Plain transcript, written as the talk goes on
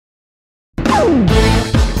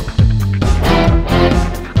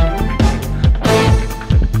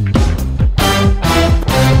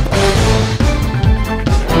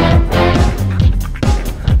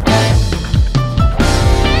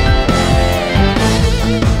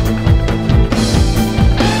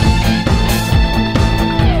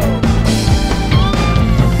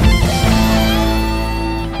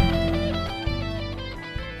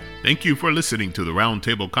Thank you for listening to the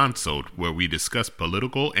Roundtable Consult, where we discuss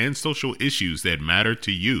political and social issues that matter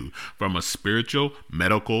to you from a spiritual,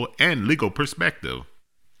 medical, and legal perspective.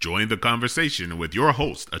 Join the conversation with your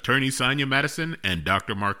host, Attorney Sonia Madison and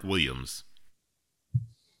Dr. Mark Williams.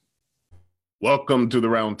 Welcome to the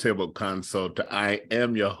Roundtable Consult. I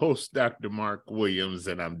am your host, Dr. Mark Williams,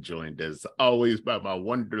 and I'm joined as always by my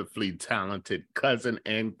wonderfully talented cousin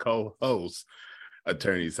and co-host,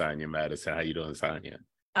 Attorney Sonia Madison. How you doing, Sonia?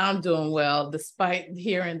 I'm doing well, despite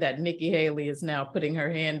hearing that Nikki Haley is now putting her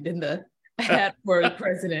hand in the hat for the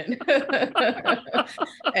president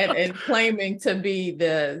and claiming to be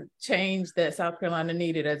the change that South Carolina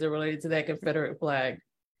needed as it related to that Confederate flag.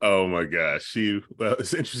 Oh my gosh.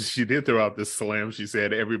 It's interesting. She did throw out this slam. She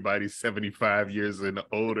said everybody 75 years and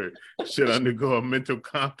older should undergo a mental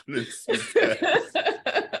competency test.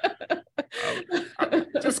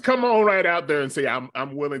 Just come on right out there and say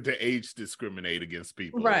I'm willing to age discriminate against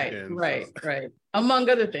people. Right. Among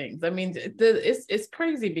other things. I mean, it's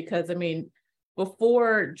crazy because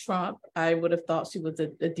before Trump, I would have thought she was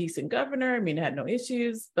a decent governor. I mean, had no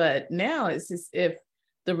issues, but now it's just if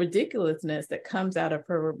the ridiculousness that comes out of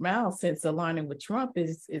her mouth since aligning with Trump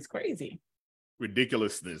is crazy.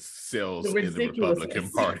 Ridiculousness sells in the Republican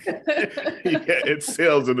Party. Yeah, it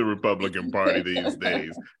sells in the Republican Party these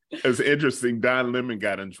days. It's interesting. Don Lemon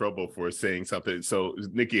got in trouble for saying something. So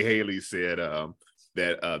Nikki Haley said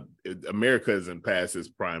that America isn't past its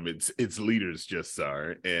prime; its leaders just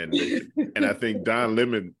are. And I think Don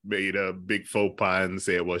Lemon made a big faux pas and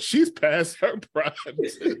said, "Well, she's past her prime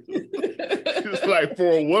too." It's like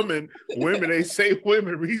for a women, they say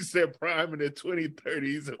women reach their prime in their 20s,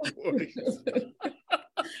 30s, and 40s.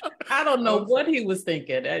 I don't know what he was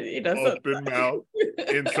thinking. Open mouth,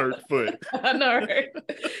 insert foot. I know, right?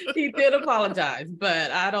 He did apologize,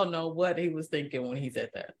 but I don't know what he was thinking when he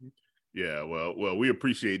said that. Yeah, well, we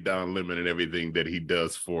appreciate Don Lemon and everything that he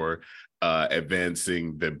does for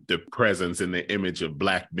advancing the presence and the image of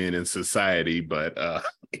Black men in society, but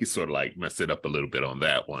he sort of like messed it up a little bit on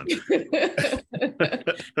that one.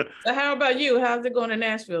 So how about you? How's it going in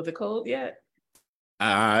Nashville? Is it cold yet?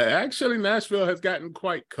 Actually, Nashville has gotten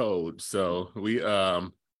quite cold, so we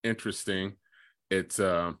interesting. It's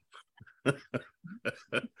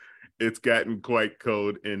it's gotten quite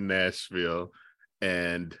cold in Nashville,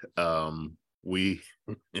 and we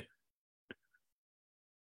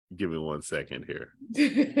give me 1 second here.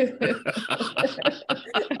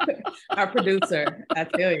 Our producer, I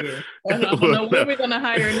tell you, I don't know when we're going to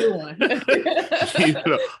hire a new one.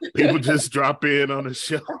 People just drop in on the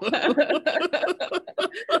show.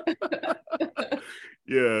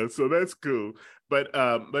 Yeah, so that's cool. But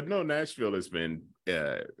no, Nashville has been,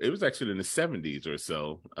 it was actually in the 70s or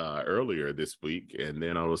so earlier this week. And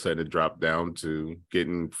then all of a sudden it dropped down to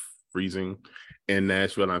getting freezing in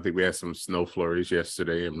Nashville. And I think we had some snow flurries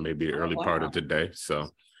yesterday and maybe the early part of today. So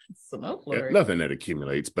nothing that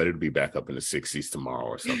accumulates, but it'll be back up in the 60s tomorrow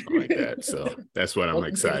or something like that. So that's what I'm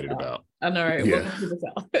excited about. I know, right? Yeah.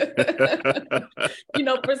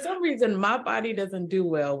 For some reason, my body doesn't do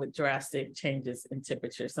well with drastic changes in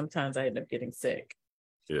temperature. Sometimes I end up getting sick.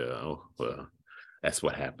 Yeah, well, that's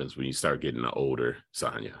what happens when you start getting older,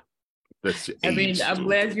 Sonia. I'm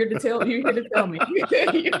glad you're here to tell me.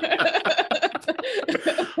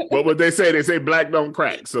 What would they say? They say black don't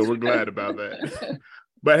crack. So we're glad about that.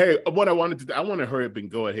 But hey, what I want to hurry up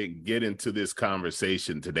and go ahead and get into this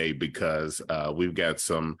conversation today because we've got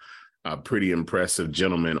some pretty impressive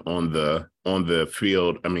gentlemen on the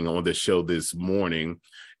field. On the show this morning.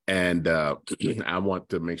 And I want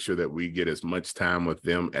to make sure that we get as much time with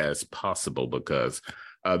them as possible because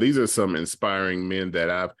these are some inspiring men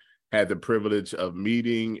that I've had the privilege of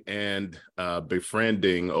meeting and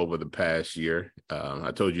befriending over the past year.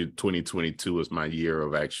 I told you 2022 was my year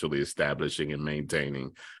of actually establishing and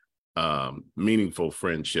maintaining meaningful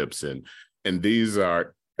friendships. And these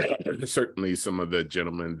are certainly some of the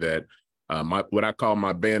gentlemen that what I call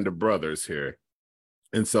my band of brothers here.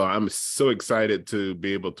 And so I'm so excited to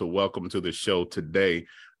be able to welcome to the show today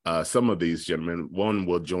some of these gentlemen. One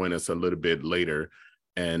will join us a little bit later,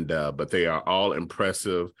 but they are all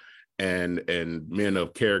impressive and men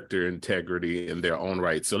of character, integrity in their own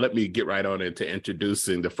right. So let me get right on into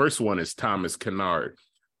introducing. The first one is Thomas Kennard.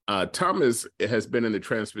 Thomas has been in the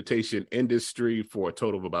transportation industry for a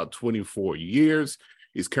total of about 24 years.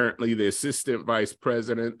 He's currently the assistant vice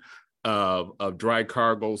president of dry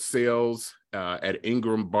cargo sales at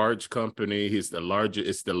Ingram Barge Company. It's the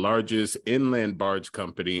largest inland barge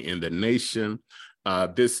company in the nation.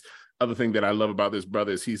 This other thing that I love about this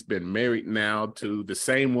brother is he's been married now to the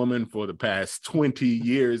same woman for the past 20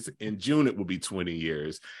 years. In June, it will be 20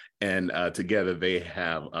 years. and together they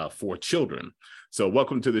have 4 children. So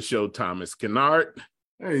welcome to the show, Thomas Kennard.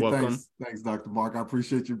 Hey, welcome. Thanks, Dr. Mark. I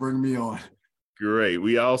appreciate you bringing me on. Great.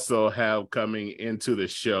 We also have coming into the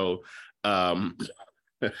show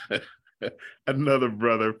another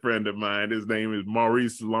brother friend of mine. His name is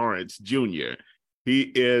Maurice Lawrence Jr.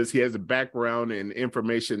 He has a background in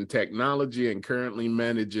information technology and currently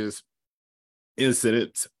manages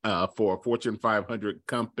incidents for a Fortune 500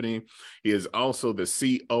 company. He is also the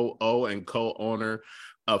COO and co-owner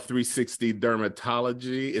of 360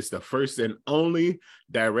 Dermatology. It's the first and only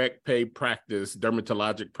direct pay practice,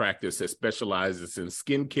 dermatologic practice that specializes in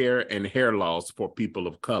skincare and hair loss for people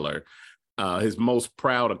of color. His most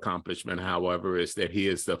proud accomplishment, however, is that he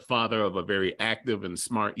is the father of a very active and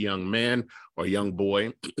smart young man or young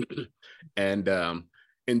boy, and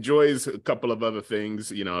enjoys a couple of other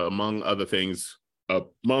things, among other things,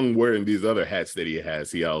 among wearing these other hats that he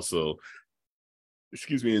has. He also,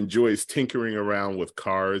 enjoys tinkering around with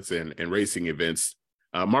cars and racing events.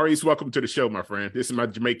 Maurice, welcome to the show, my friend. This is my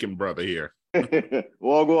Jamaican brother here.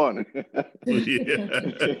 Well, go on. Yeah.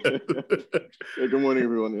 Hey, good morning,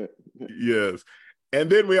 everyone. Yes. And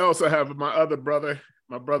then we also have my brother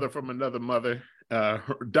from another mother,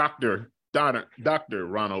 Dr.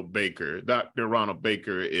 Ronald Baker. Dr. Ronald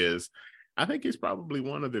Baker is, I think he's probably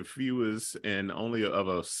one of the fewest and only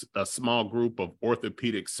of a small group of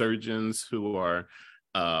orthopedic surgeons who are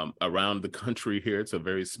around the country here. It's a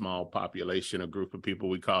very small population, a group of people.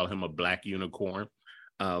 We call him a black unicorn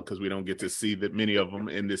because we don't get to see that many of them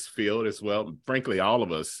in this field as well. Frankly, all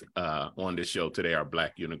of us on this show today are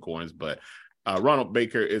black unicorns, but Ronald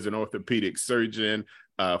Baker is an orthopedic surgeon.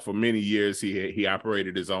 For many years, he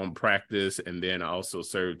operated his own practice and then also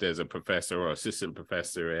served as a professor or assistant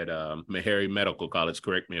professor at Meharry Medical College.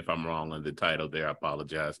 Correct me if I'm wrong on the title there. I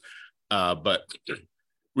apologize. But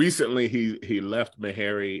recently, he left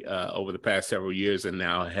Meharry over the past several years and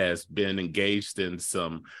now has been engaged in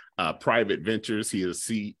some private ventures. He is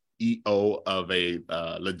CEO of a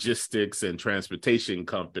logistics and transportation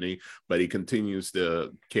company, but he continues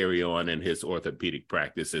to carry on in his orthopedic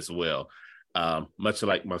practice as well. Much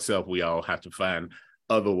like myself, we all have to find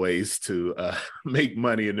other ways to make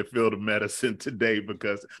money in the field of medicine today,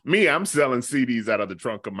 because I'm selling CDs out of the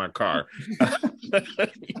trunk of my car. You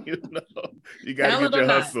got to get your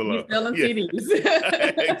hustle up. Selling CDs.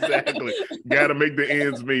 Exactly. Got to make the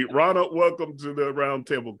ends meet. Ronald, welcome to the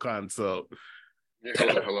Roundtable Consult. Yeah,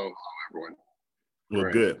 hello, everyone.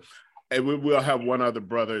 Well, good. And we will have one other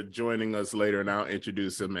brother joining us later, and I'll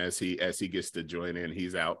introduce him as he gets to join in.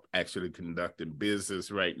 He's out actually conducting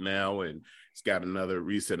business right now, and he's got another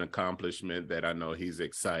recent accomplishment that I know he's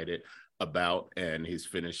excited about, and he's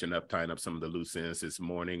finishing up, tying up some of the loose ends this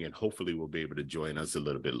morning, and hopefully will be able to join us a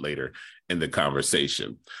little bit later in the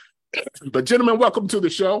conversation. But gentlemen, welcome to the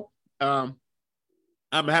show.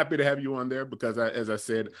 I'm happy to have you on there because, as I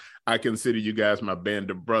said, I consider you guys my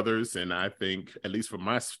band of brothers, and I think, at least from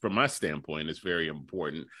my standpoint, it's very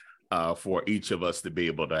important for each of us to be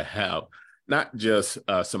able to have not just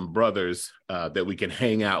some brothers that we can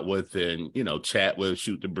hang out with and chat with,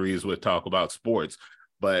 shoot the breeze with, talk about sports.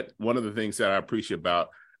 But one of the things that I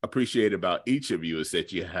appreciate about each of you is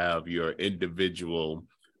that you have your individual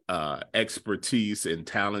expertise and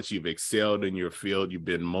talents. You've excelled in your field. You've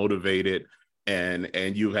been motivated.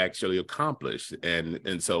 And you've actually accomplished.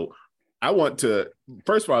 And so I want to,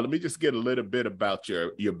 first of all, let me just get a little bit about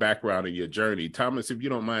your background and your journey. Thomas, if you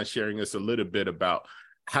don't mind sharing us a little bit about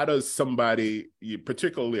how does somebody,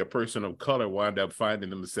 particularly a person of color, wind up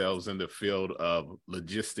finding themselves in the field of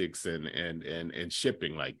logistics and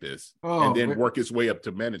shipping like this, and then work its way up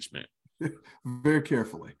to management? Very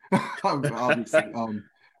carefully. Obviously.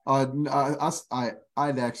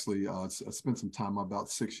 I'd actually spent some time, about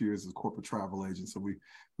 6 years, as a corporate travel agent. So we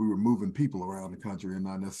were moving people around the country and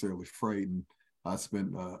not necessarily freight. And I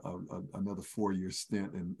spent another 4-year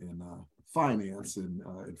stint in finance and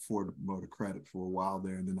at Ford Motor Credit for a while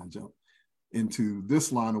there. And then I jumped into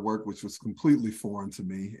this line of work, which was completely foreign to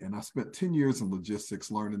me. And I spent 10 years in logistics,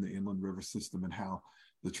 learning the inland river system and how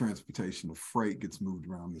the transportation of freight gets moved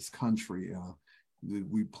around this country.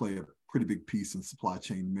 We play a pretty big piece in supply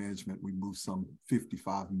chain management. We move some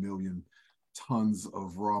 55 million tons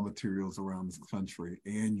of raw materials around this country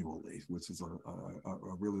annually, which is a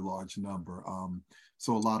really large number.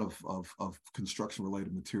 So a lot of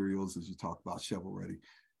construction-related materials, as you talk about, shovel-ready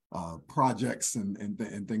projects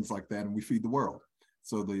and things like that, and we feed the world.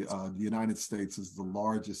 So the United States is the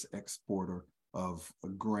largest exporter of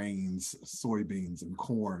grains, soybeans, and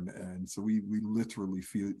corn, and so we literally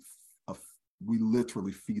feed we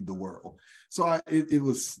literally feed the world. So it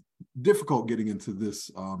was difficult getting into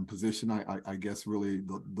this position. I guess really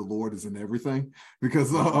the Lord is in everything,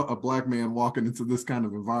 because a Black man walking into this kind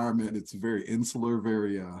of environment, it's very insular,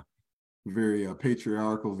 very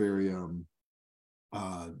patriarchal, very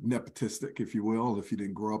nepotistic, if you will. If you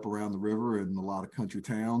didn't grow up around the river in a lot of country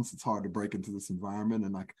towns, it's hard to break into this environment.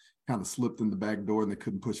 And I kind of slipped in the back door and they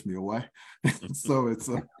couldn't push me away. So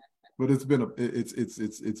but it's been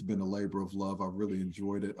a labor of love. I really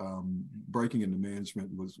enjoyed it. Breaking into management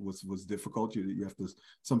was difficult. You have to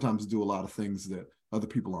sometimes do a lot of things that other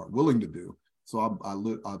people aren't willing to do. So I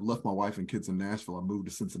left my wife and kids in Nashville. I moved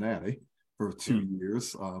to Cincinnati for 2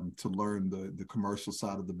 years to learn the commercial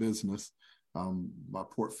side of the business. My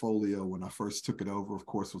portfolio, when I first took it over, of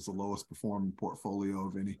course, was the lowest performing portfolio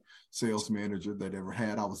of any sales manager that ever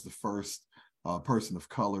had. I was the first person of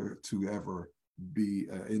color to ever be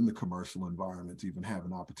in the commercial environment, to even have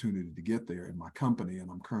an opportunity to get there in my company. And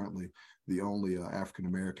I'm currently the only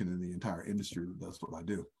African-American in the entire industry that does what I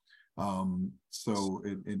do. So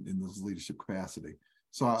in this leadership capacity.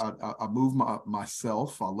 So I moved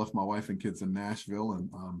myself. I left my wife and kids in Nashville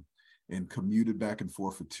and commuted back and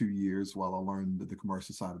forth for 2 years while I learned the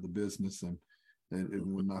commercial side of the business. And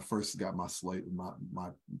when I first got my slate, my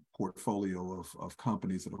portfolio of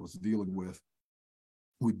companies that I was dealing with,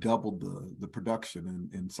 we doubled the production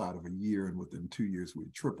inside of a year, and within 2 years we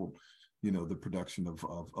tripled, the production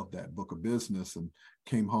of that book of business, and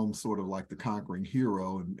came home sort of like the conquering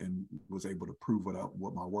hero, and was able to prove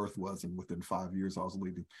what my worth was. And within 5 years, I was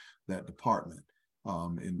leading that department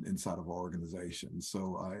inside of our organization.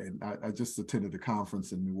 So I just attended a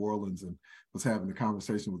conference in New Orleans and was having a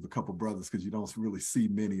conversation with a couple brothers, because you don't really see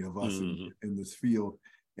many of us in this field.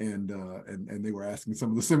 And they were asking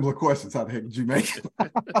some of the similar questions. How the heck did you make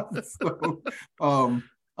it? So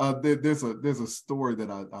there's a story that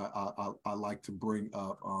I like to bring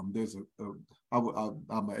up. I'm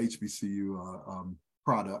a HBCU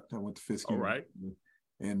product. I went to Fisk. All right.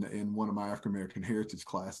 And in one of my African American heritage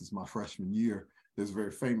classes, my freshman year, there's a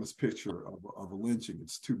very famous picture of a lynching.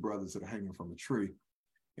 It's two brothers that are hanging from a tree,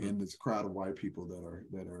 and there's a crowd of white people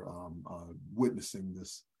that are witnessing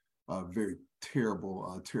this very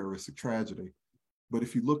terrible terroristic tragedy. But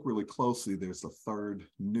if you look really closely, there's a third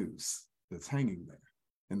noose that's hanging there.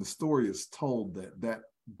 And the story is told that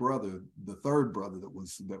brother, the third brother that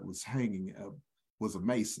was hanging, was a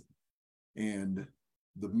Mason. And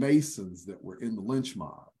the Masons that were in the lynch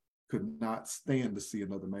mob could not stand to see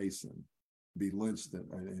another Mason be lynched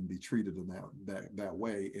and be treated in that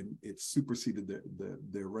way. And it superseded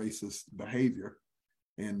their racist behavior,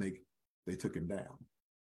 and they took him down.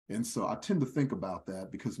 And so I tend to think about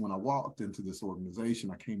that, because when I walked into this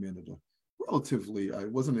organization, I came in at a relatively,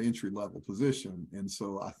 it wasn't an entry-level position. And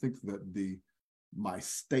so I think that my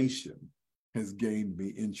station has gained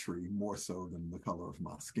me entry more so than the color of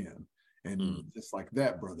my skin. And just like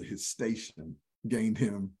that brother, his station gained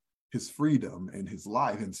him his freedom and his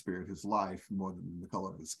life and spirit, his life, more than the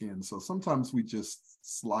color of his skin. So sometimes we just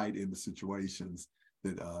slide into situations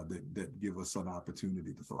that give us an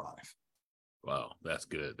opportunity to thrive. Wow, that's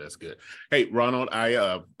good. That's good. Hey, Ronald,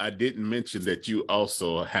 I didn't mention that you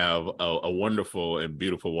also have a wonderful and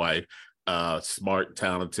beautiful wife, smart,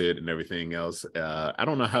 talented, and everything else. I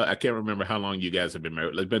don't know I can't remember how long you guys have been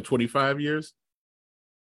married. It's been 25 years?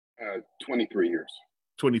 23 years.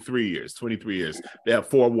 23 years. They have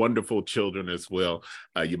 4 wonderful children as well.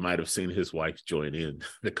 You might have seen his wife join in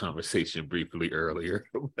the conversation briefly earlier.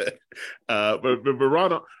 but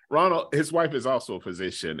Ronald, his wife is also a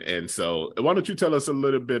physician. And so why don't you tell us a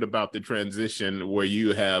little bit about the transition where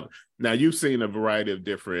you've seen a variety of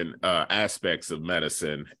different aspects of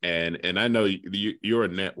medicine. And I know you're a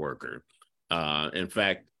networker. In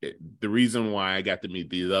fact, the reason why I got to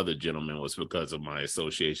meet these other gentlemen was because of my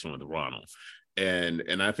association with Ronald.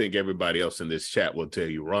 And I think everybody else in this chat will tell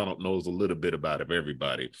you Ronald knows a little bit about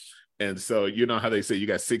everybody. And so, you know how they say you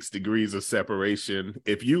got 6 degrees of separation.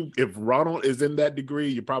 If Ronald is in that degree,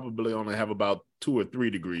 you probably only have about 2 or 3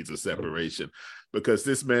 degrees of separation, because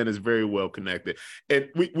this man is very well connected. And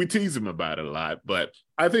we tease him about it a lot, but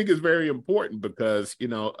I think it's very important because,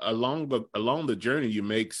 along the journey, you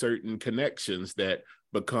make certain connections that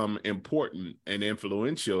become important and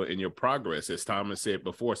influential in your progress. As Thomas said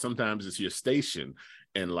before, sometimes it's your station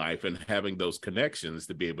in life and having those connections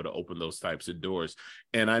to be able to open those types of doors.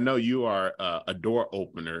 And I know you are a door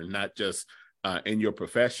opener, not just in your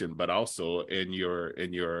profession, but also in your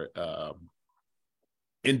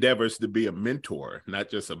endeavors to be a mentor, not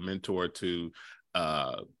just a mentor to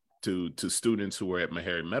students who were at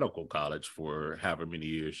Meharry Medical College for however many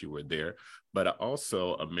years you were there, but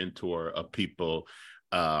also a mentor of people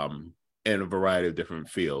in a variety of different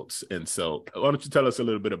fields. And so why don't you tell us a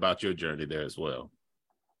little bit about your journey there as well?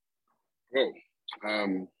 Oh,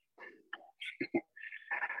 I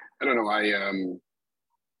don't know.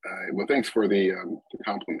 Well, thanks for the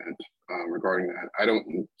compliment regarding that. I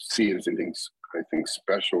don't see it as anything, I think,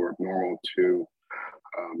 special or abnormal to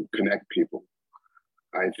connect people.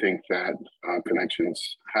 I think that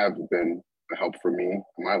connections have been a help for me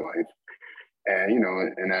in my life. And,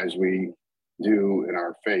 and as we do in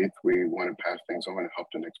our faith, we want to pass things on and help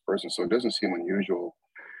the next person. So it doesn't seem unusual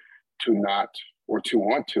to not, or to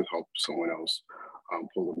want to help someone else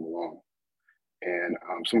pull them along. And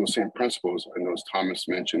some of the same principles, I know Thomas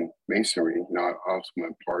mentioned Masonry. I also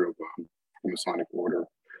am part of the Masonic order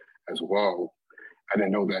as well. I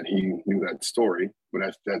didn't know that he knew that story, but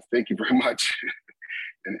that's thank you very much.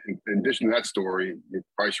 And in addition to that story, you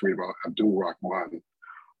probably should read about Abdul Rahman,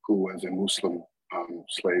 who was a Muslim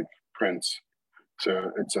slave prince.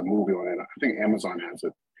 So it's a movie on it. I think Amazon has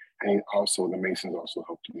it. And the Masons also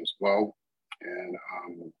helped him as well. And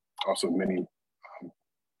also many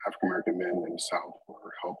African-American men in the South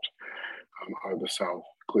were helped out of the South,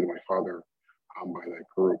 including my father, by that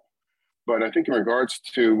group. But I think in regards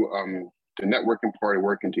to the networking part of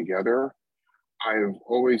working together, I've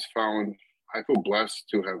always found, I feel blessed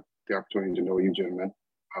to have the opportunity to know you gentlemen.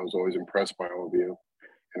 I was always impressed by all of you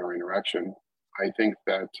and our interaction. I think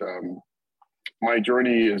that my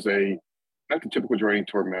journey is not the typical journey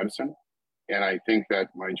toward medicine. And I think that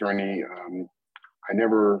my journey, I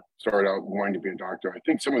never started out wanting to be a doctor. I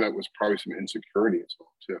think some of that was probably some insecurity as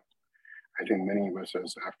well, too. I think many of us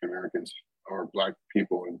as African Americans or Black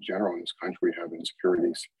people in general in this country have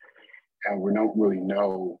insecurities. And we don't really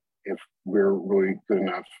know if we're really good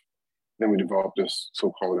enough. Then we develop this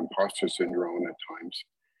so-called imposter syndrome at times,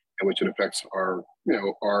 in which it affects our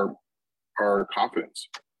confidence.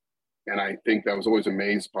 And I think I was always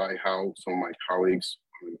amazed by how some of my colleagues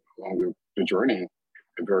along the journey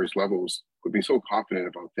at various levels would be so confident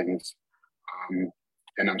about things.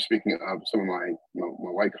 And I'm speaking of some of my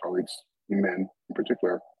white colleagues, men in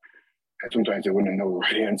particular, and sometimes they wouldn't know the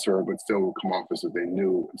right answer, but still would come off as if they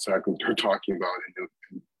knew exactly what they're talking about. And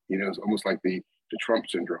it's almost like the Trump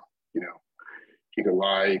syndrome. He could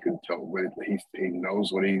lie, he could tell what he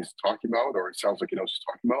knows what he's talking about, or it sounds like he knows what he's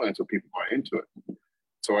talking about, and so people buy into it.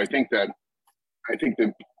 So I think that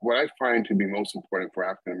what I find to be most important for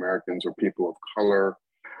African Americans or people of color,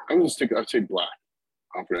 I'd say Black,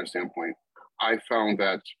 from that standpoint. I found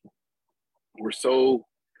that we're so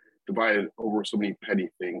divided over so many petty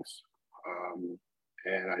things.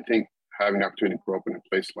 And I think having the opportunity to grow up in a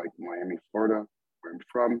place like Miami, Florida, where I'm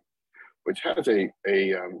from, which has a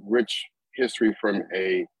rich history from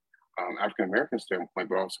a African American standpoint,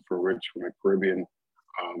 but also rich from a Caribbean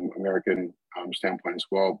American standpoint as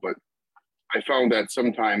well. But I found that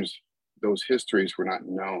sometimes those histories were not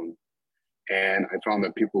known. And I found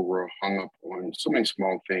that people were hung up on so many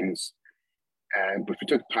small things. But if we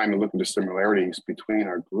took time to look at the similarities between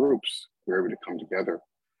our groups, we were able to come together.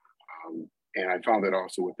 And I found that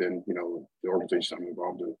also within, the organization I'm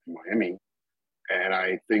involved in Miami. And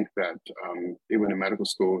I think that even in medical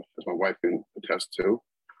school, as my wife can attest to,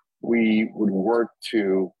 we would work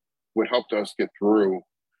what helped us get through.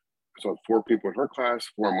 So 4 people in her class,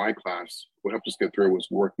 4 in my class, what helped us get through was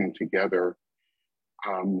working together.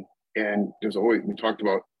 And we talked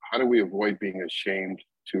about how do we avoid being ashamed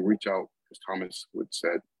to reach out, as Thomas would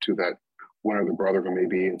said, to that one other brother who may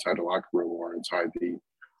be inside the locker room or inside the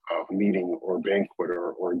meeting or banquet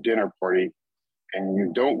or dinner party. And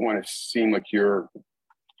you don't want to seem like you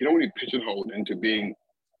don't want to be pigeonholed into being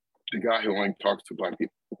the guy who only talks to Black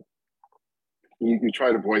people. You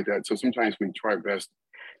try to avoid that. So sometimes we try our best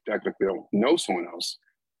to act like we don't know someone else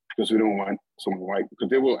because we don't want someone white, because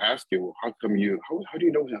they will ask you, well, how do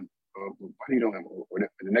you know him? Why do you know him? Or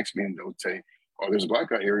the next meeting, they'll say, oh, there's a Black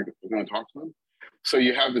guy here, we're going to talk to him. So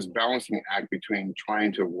you have this balancing act between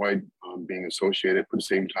trying to avoid being associated, but at the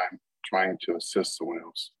same time, trying to assist someone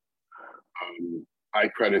else. I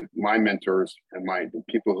credit my mentors and the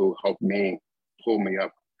people who helped me pull me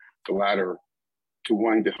up the ladder to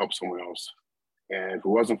wanting to help someone else. And if it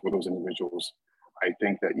wasn't for those individuals, I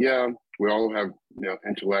think that, we all have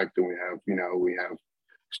intellect, and we have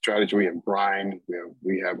strategy, we have brine,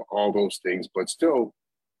 we have all those things, but still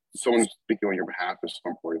someone speaking on your behalf is so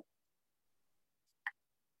important.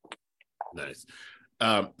 Nice.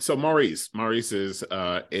 So Maurice is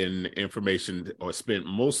in information, or spent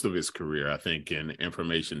most of his career, I think, in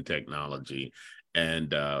information technology.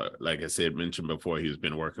 And like I said, mentioned before, he's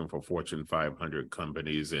been working for Fortune 500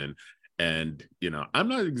 companies. And I'm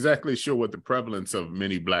not exactly sure what the prevalence of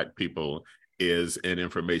many Black people is in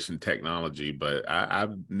information technology, but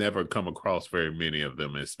I've never come across very many of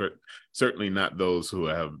them. It's certainly not those who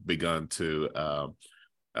have begun to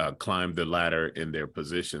climb the ladder in their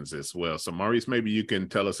positions as well. So Maurice, maybe you can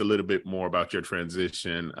tell us a little bit more about your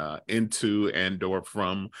transition into and or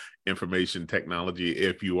from information technology,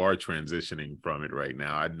 if you are transitioning from it right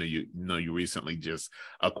now. I know you recently just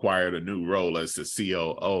acquired a new role as the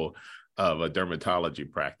COO of a dermatology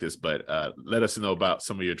practice, but let us know about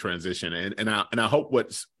some of your transition. And I hope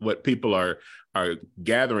what people are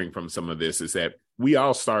gathering from some of this is that we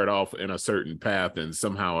all start off in a certain path, and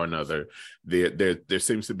somehow or another, there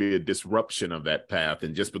seems to be a disruption of that path.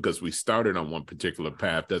 And just because we started on one particular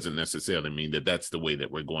path doesn't necessarily mean that that's the way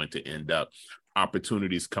that we're going to end up.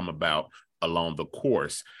 Opportunities come about along the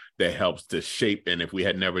course that helps to shape, and if we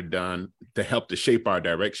had never done to help to shape our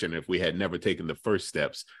direction, if we had never taken the first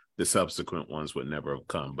steps, the subsequent ones would never have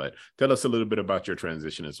come. But tell us a little bit about your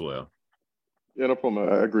transition as well. Yeah, no problem.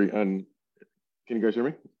 I agree. And can you guys hear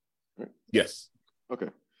me? Right. Yes. Okay.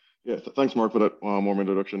 Yeah. Thanks, Mark, for that warm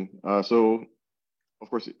introduction. So, of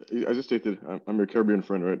course, as you stated, I'm your Caribbean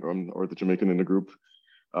friend, right? Or the Jamaican in the group.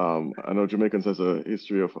 I know Jamaicans has a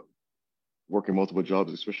history of working multiple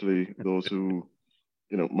jobs, especially those who,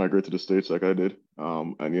 migrate to the States like I did.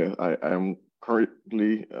 And yeah, I am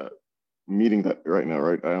currently meeting that right now,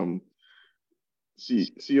 right? I am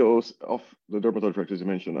CEO of the dermatology practice you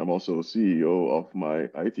mentioned. I'm also CEO of my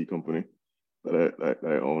IT company that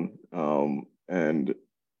I own. And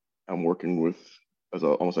I'm working with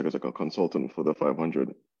almost like a consultant for the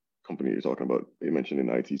 500 company you're talking about, you mentioned in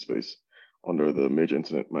the IT space, under the major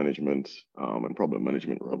incident management and problem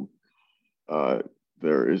management realm.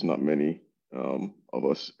 There is not many of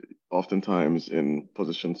us, oftentimes in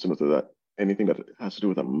positions similar to that. Anything that has to do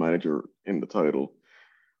with a manager in the title,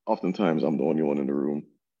 oftentimes I'm the only one in the room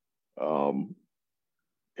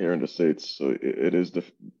here in the States. So it is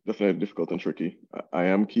definitely difficult and tricky. I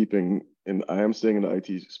am staying in the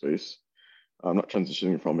IT space. I'm not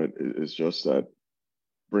transitioning from it. It's just that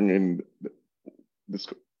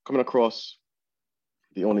coming across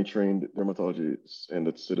the only trained dermatologist in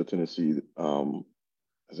the state of Tennessee,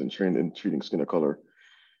 as in trained in treating skin of color.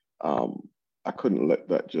 I couldn't let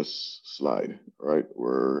that just slide, right?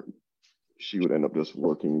 Where she would end up just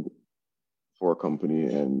working for a company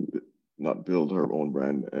and not build her own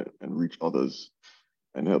brand and reach others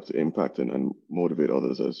and help to impact and motivate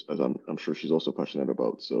others, as I'm sure she's also passionate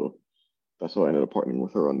about. So that's how I ended up partnering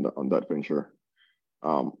with her on that venture.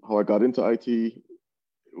 How I got into IT, it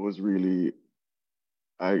was really,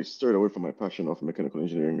 I started away from my passion of mechanical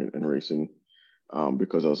engineering and racing.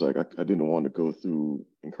 Because I was like, I didn't want to go through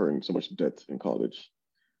incurring so much debt in college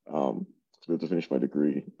to be able to finish my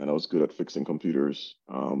degree. And I was good at fixing computers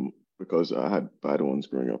because I had bad ones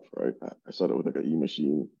growing up, right? I started with like an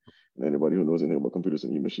E-machine, and anybody who knows anything about computers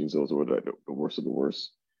and E-machines, those were like the worst of the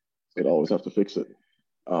worst. So I'd always have to fix it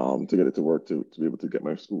to get it to work, to be able to get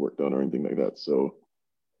my schoolwork done or anything like that. So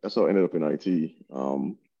that's how I ended up in IT.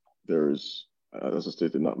 There's, as I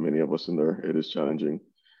stated, not many of us in there. It is challenging.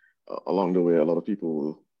 Along the way, a lot of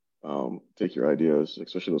people will take your ideas,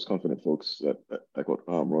 especially those confident folks that like what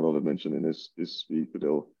Ronald had mentioned in his speak.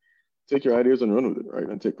 They'll take your ideas and run with it, right,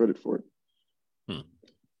 and take credit for it.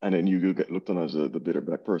 And then you get looked on as the bitter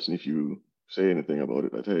black person if you say anything about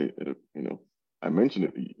it. That hey, I mentioned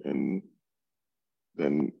it, and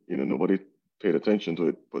then nobody paid attention to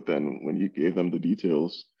it. But then when you gave them the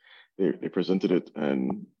details, they presented it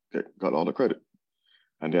and got all the credit.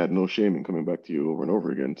 And they had no shame in coming back to you over and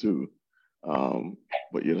over again, too.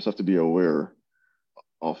 But you just have to be aware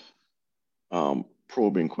of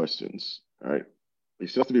probing questions, right? You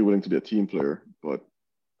still have to be willing to be a team player, but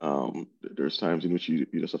there's times in which you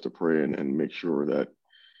just have to pray and make sure that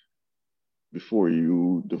before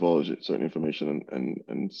you divulge certain information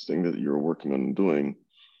and thing that you're working on doing,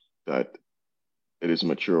 that it is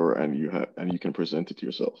mature and you can present it to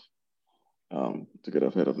yourself. To get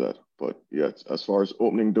ahead of that. But yeah, as far as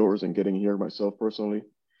opening doors and getting here myself personally,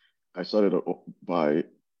 I started by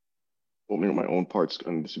opening my own parts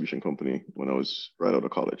and distribution company when I was right out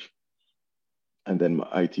of college. And then my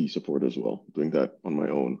IT support as well, doing that on my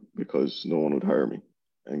own because no one would hire me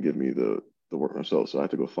and give me the work myself. So I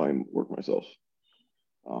had to go find work myself.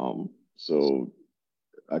 So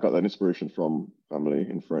I got that inspiration from family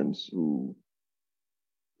and friends who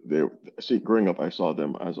growing up, I saw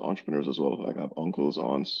them as entrepreneurs as well. Like I have uncles,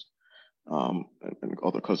 aunts, and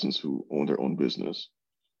other cousins who own their own business.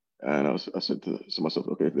 And I said to myself,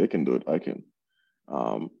 okay, if they can do it, I can.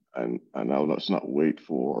 And I'll just not wait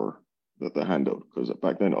for the handout, because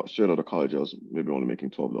back then, straight out of college, I was maybe only making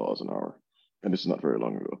 $12 an hour. And this is not very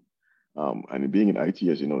long ago. And being in IT,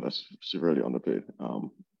 as you know, that's severely underpaid.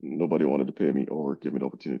 Nobody wanted to pay me or give me the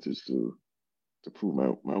opportunities to prove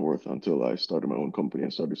my worth until I started my own company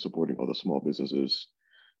and started supporting other small businesses,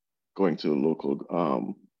 going to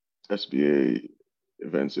local SBA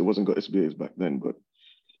events. It wasn't good SBAs back then, but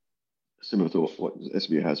similar to what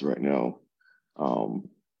SBA has right now,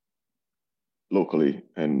 locally,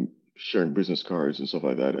 and sharing business cards and stuff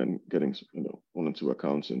like that, and getting one and two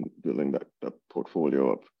accounts and building that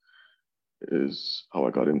portfolio up is how I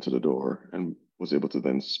got into the door and was able to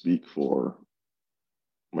then speak for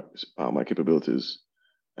my capabilities,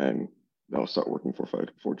 and now start working for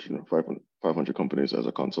Fortune 500 companies as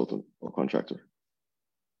a consultant or contractor.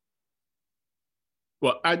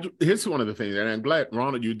 Well, here's one of the things, and I'm glad,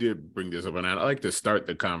 Ronald, you did bring this up, and I'd like to start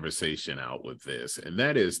the conversation out with this, and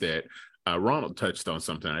that is that Ronald touched on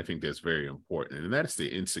something I think that's very important, and that's the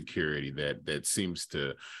insecurity that seems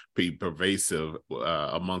to be pervasive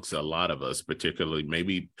amongst a lot of us, particularly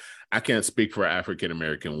maybe, I can't speak for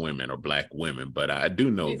African-American women or Black women, but I do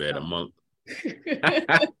know that among...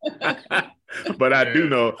 But I do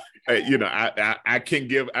know, I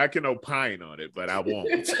can opine on it, but I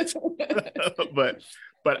won't.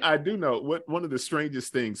 but I do know one of the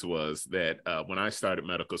strangest things was that when I started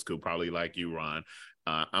medical school, probably like you, Ron,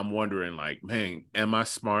 I'm wondering, like, man, am I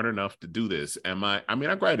smart enough to do this? I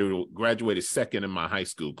graduated second in my high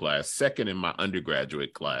school class, second in my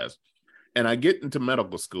undergraduate class. And I get into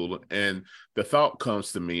medical school and the thought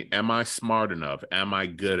comes to me, am I smart enough? Am I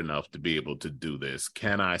good enough to be able to do this?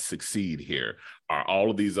 Can I succeed here? Are all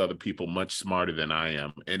of these other people much smarter than I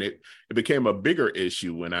am? And it became a bigger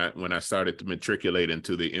issue when I started to matriculate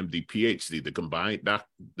into the MD PhD,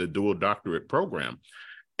 the dual doctorate program.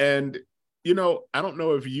 And, I don't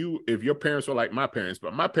know if your parents were like my parents,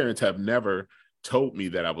 but my parents have never told me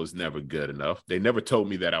that I was never good enough. They never told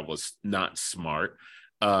me that I was not smart.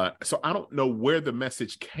 So I don't know where the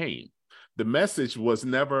message came. The message was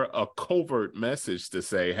never a covert message to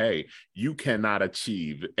say, hey, you cannot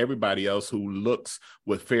achieve. Everybody else who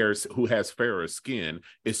has fairer skin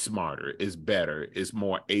is smarter, is better, is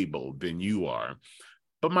more able than you are.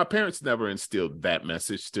 But my parents never instilled that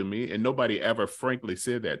message to me, and nobody ever frankly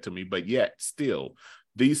said that to me. But yet still,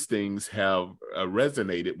 these things have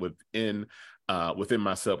resonated within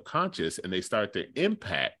my subconscious, and they start to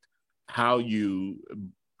impact how you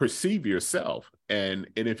perceive yourself. And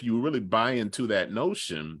if you really buy into that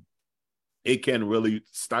notion, it can really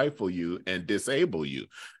stifle you and disable you.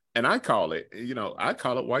 And I call it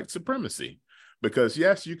white supremacy. Because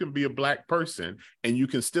yes, you can be a Black person and you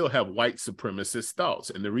can still have white supremacist thoughts.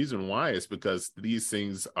 And the reason why is because these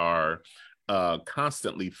things are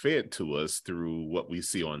constantly fed to us through what we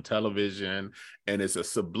see on television. And it's a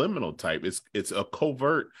subliminal type. It's a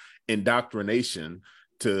covert indoctrination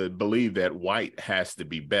to believe that white has to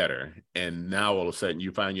be better. And now all of a sudden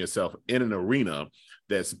you find yourself in an arena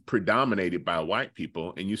that's predominated by white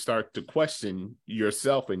people, and you start to question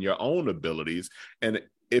yourself and your own abilities. And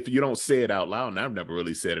if you don't say it out loud, and I've never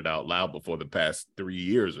really said it out loud before the past 3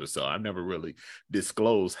 years or so, I've never really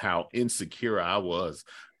disclosed how insecure I was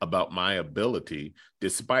about my ability,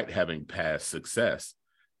 despite having past success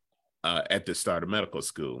at the start of medical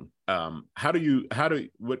school. What are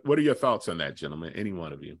your thoughts on that, gentlemen? Any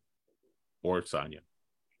one of you, or Sonia?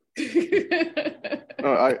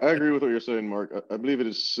 I agree with what you're saying, Mark. I believe it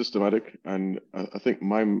is systematic, and I think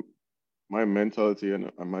my mentality and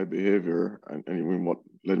my behavior and even what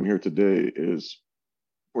led me here today is,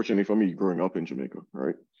 fortunately for me, growing up in Jamaica,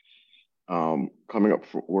 right? Coming up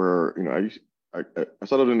where I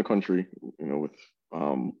started in the country, with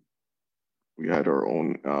we had our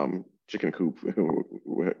own chicken coop.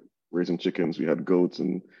 We had raising chickens. We had goats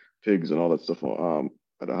and pigs and all that stuff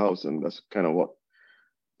at the house, and that's kind of what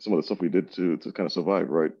some of the stuff we did to kind of survive,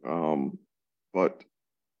 right? But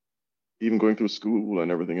even going through school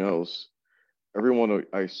and everything else, everyone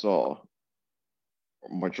I saw,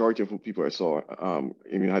 majority of people I saw,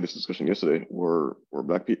 even I had this discussion yesterday, were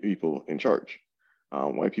Black people in charge.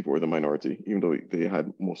 White people were the minority, even though they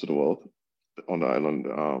had most of the wealth on the island,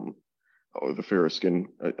 or the fairer skin,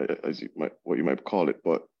 what you might call it.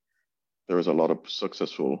 But there was a lot of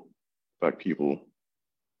successful Black people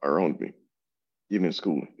around me, even in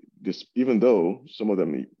school. Even though some of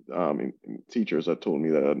them teachers had told me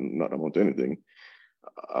that I'm not amount to anything,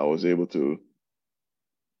 I was able to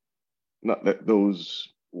not let those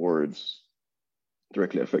words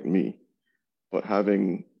directly affect me, but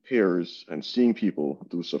having peers and seeing people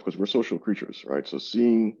do stuff, because we're social creatures, right? So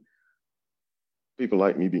seeing people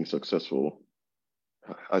like me being successful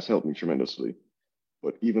has helped me tremendously.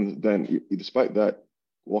 But even then, despite that,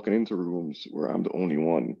 walking into rooms where I'm the only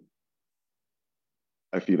one,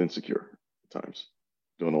 I feel insecure at times.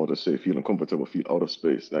 Don't know what to say, feel uncomfortable, feel out of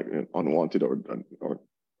space, like unwanted, or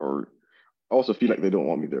I also feel like they don't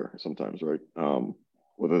want me there sometimes, right?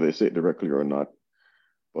 Whether they say it directly or not.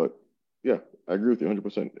 But yeah, I agree with you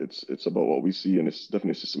 100%. It's about what we see, and it's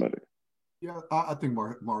definitely systematic. Yeah, I think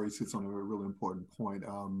Maurice hits on a really important point.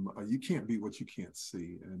 You can't beat what you can't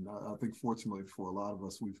see, and I think fortunately for a lot of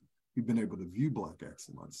us, we've been able to view Black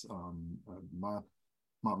excellence. My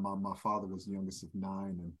father was the youngest of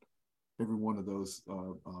 9, and every one of those,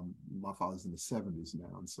 my father's in the 70s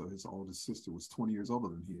now, and so his oldest sister was 20 years older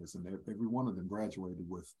than he is, and every one of them graduated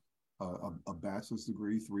with a bachelor's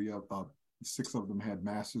degree. 6 of them had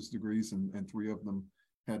master's degrees, and 3 of them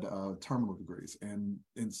had terminal degrees, and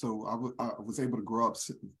so I was able to grow up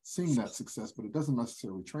seeing that success, but it doesn't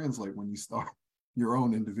necessarily translate when you start your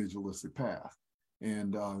own individualistic path,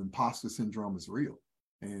 and imposter syndrome is real.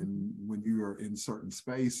 And when you are in certain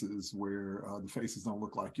spaces where the faces don't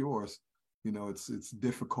look like yours, it's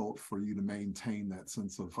difficult for you to maintain that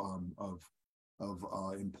sense of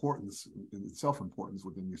importance, self-importance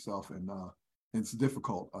within yourself, and it's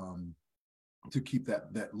difficult to keep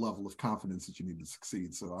that level of confidence that you need to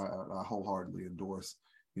succeed. So I wholeheartedly endorse,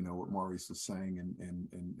 what Maurice was saying,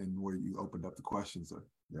 and where you opened up the questions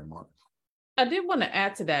there, Mark. I did want to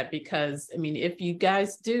add to that, because if you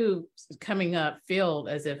guys do coming up feel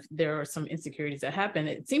as if there are some insecurities that happen,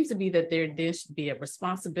 it seems to be that there should be a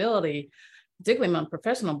responsibility, particularly among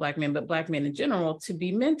professional Black men, but Black men in general, to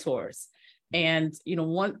be mentors. And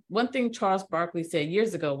one thing Charles Barkley said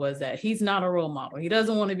years ago was that he's not a role model. He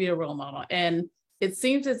doesn't want to be a role model. And it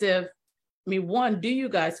seems as if, one, do you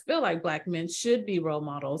guys feel like Black men should be role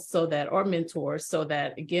models or mentors, so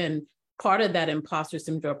that, again, part of that imposter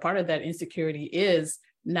syndrome, part of that insecurity is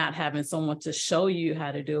not having someone to show you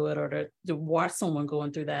how to do it, or to watch someone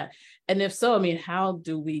going through that? And if so, how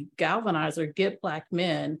do we galvanize or get Black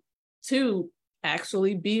men to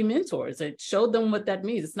actually be mentors and show them what that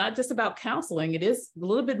means? It's not just about counseling. It is a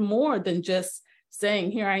little bit more than just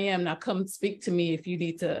saying, here I am, now come speak to me if you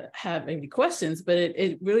need to have any questions, but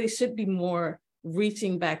it really should be more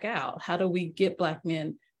reaching back out. How do we get Black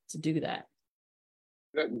men to do that?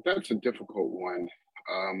 That's a difficult one.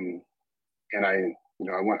 And I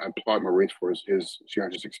applaud Maurice for his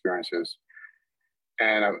sharing his experiences.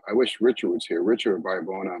 And I wish Richard was here. Richard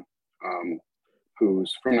Bayabona,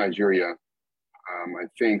 who's from Nigeria. I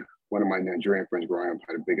think one of my Nigerian friends growing up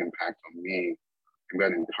had a big impact on me. I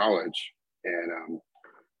met in college, and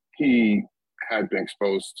he had been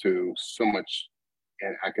exposed to so much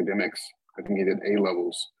in academics. I think he did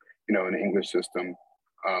A-levels, in the English system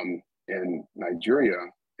in Nigeria.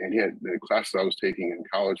 And he had the classes I was taking in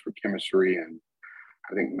college for chemistry and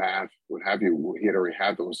I think math, what have you. He had already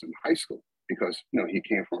had those in high school because, he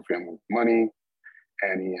came from a family with money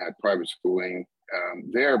and he had private schooling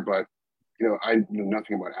there. But I knew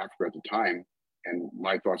nothing about Africa at the time, and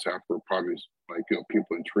my thoughts of Africa were probably like,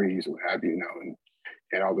 people in trees, what have you,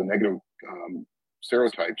 and all the negative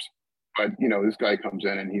stereotypes. But this guy comes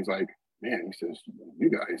in and he's like, man, he says, you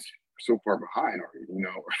guys are so far behind, or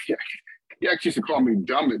he actually used to call me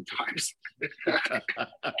dumb at times,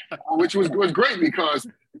 which was great because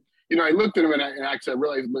I looked at him and I actually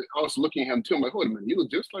realized, but also looking at him too, I'm like, hold a minute, you look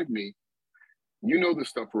just like me, this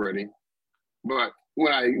stuff already, but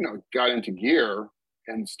when I, got into gear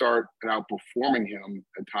and start outperforming him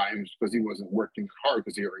at times because he wasn't working hard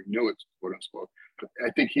because he already knew it, quote unquote. But I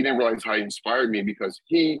think he didn't realize how he inspired me because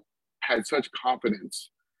he had such confidence.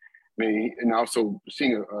 And also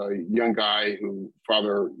seeing a young guy who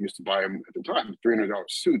father used to buy him at the time $300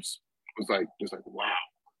 suits was like, just like, wow.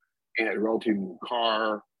 And had a relatively new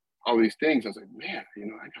car, all these things. I was like, man,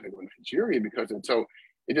 I gotta go to Nigeria because, and so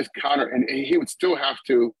it just and he would still have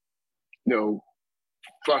to,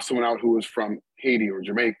 flush someone out who was from Haiti or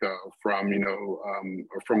Jamaica, or from,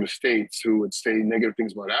 or from the States, who would say negative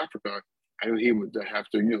things about Africa. And he would have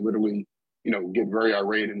to, literally, get very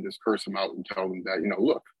irate and just curse them out and tell them that,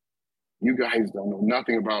 look, you guys don't know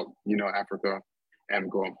nothing about, Africa, and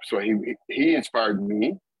go. So he inspired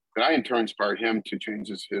me, and I in turn inspired him to change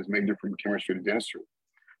his major from chemistry to dentistry.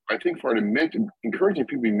 I think for encouraging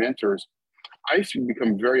people to be mentors, I used to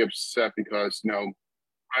become very upset because,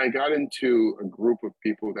 I got into a group of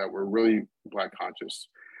people that were really Black conscious.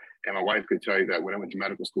 And my wife could tell you that when I went to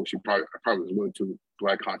medical school, I probably was a little too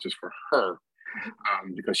Black conscious for her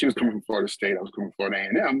because she was coming from Florida State, I was coming from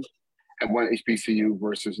Florida A&M, and one HBCU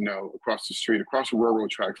versus, across the street, across the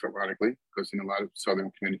railroad tracks, ironically, because in a lot of Southern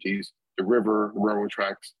communities, the railroad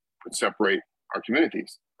tracks would separate our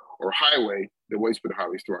communities, or highway, the ways put the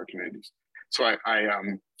highways through our communities. So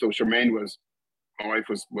so Charmaine my wife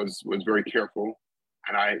was very careful.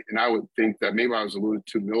 And I would think that maybe I was a little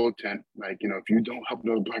too militant, like, you know, if you don't help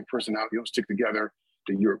another Black person out, you don't stick together,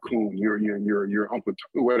 then you're a coon, you're Uncle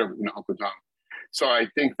Tom, whatever, you know, Uncle Tom. So I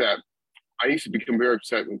think that I used to become very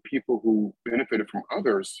upset with people who benefited from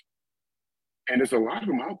others. And there's a lot of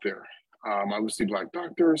them out there. I would see Black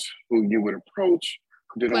doctors who you would approach,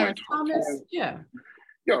 who didn't want to talk to you. Yeah.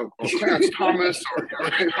 You know, or Clarence Thomas, or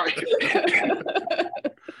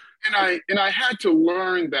and I had to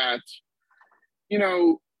learn that, you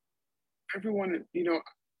know, everyone, you know,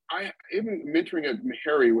 I even mentoring at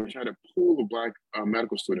Meharry, which had a pool of Black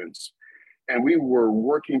medical students, and we were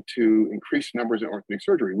working to increase numbers in orthopedic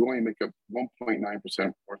surgery. We only make up 1.9%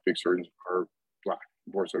 of orthopedic surgeons are Black,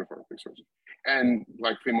 board certified orthopedic surgeons, and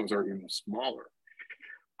Black females are even smaller.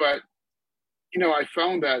 But, you know, I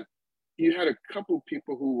found that you had a couple of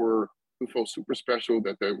people who felt super special,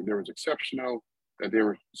 that they was exceptional, that they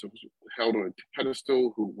were held on a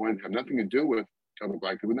pedestal, who wanted to have nothing to do with other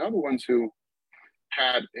Black people, and the other ones who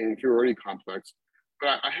had an inferiority complex.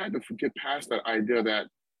 But I had to get past that idea that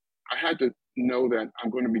I had to know that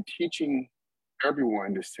I'm going to be teaching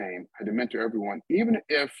everyone the same. I had to mentor everyone, even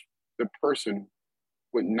if the person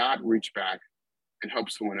would not reach back and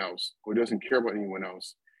help someone else or doesn't care about anyone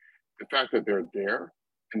else. The fact that they're there,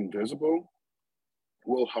 invisible,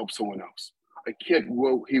 will help someone else. A kid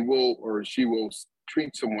he will or she will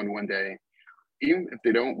treat someone one day, even if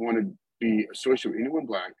they don't want to be associated with anyone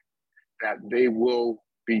Black, that they will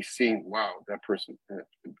be seeing, wow, that person,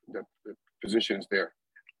 the physician is there.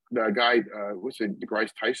 The guy,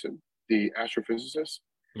 DeGrasse Tyson, the astrophysicist,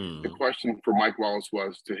 the question for Mike Wallace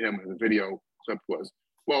was to him in the video clip was,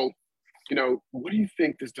 well, you know, what do you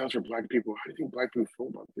think this does for Black people? How do you think Black people feel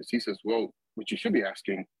about this? He says, well, what you should be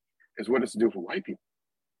asking is what does it do for white people?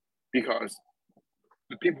 Because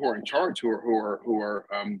the people who are in charge, who are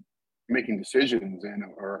making decisions and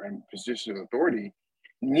are in positions of authority,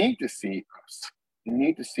 need to see us,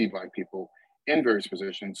 need to see Black people in various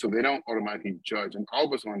positions, so they don't automatically judge. And all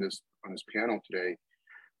of us on this panel today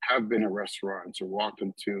have been in restaurants or walked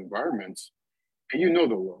into environments, and you know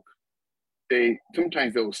the look.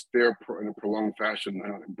 Sometimes they'll stare in a prolonged fashion,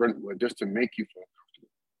 just to make you feel comfortable.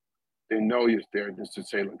 They know you're there just to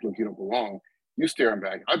say, look, you don't belong. You stare them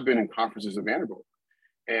back. I've been in conferences at Vanderbilt,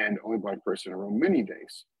 and only Black person in a room many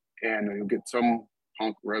days, and you'll get some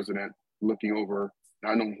punk resident looking over,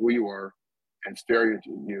 not knowing who you are, and staring at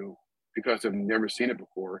you because they've never seen it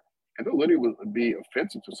before. And they'll literally be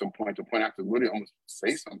offensive to some point, to point out to literally almost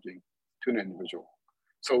say something to an individual.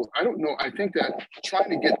 So I don't know. I think that trying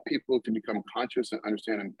to get people to become conscious and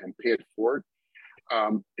understand and pay it forward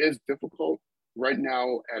is difficult. Right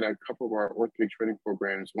now, at a couple of our orthopedic training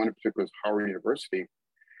programs, one in particular is Howard University.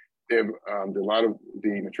 They've a lot of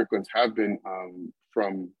the matriculants have been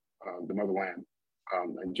from the motherland,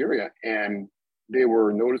 Nigeria, and they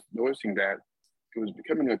were noticing that it was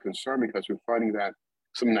becoming a concern because we're finding that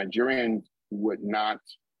some Nigerians would not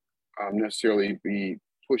necessarily be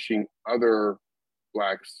pushing other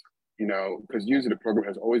Blacks, you know, because usually the program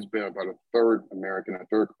has always been about a third American, a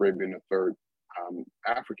third Caribbean, a third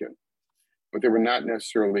African, but they were not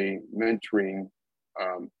necessarily mentoring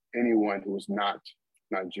anyone who was not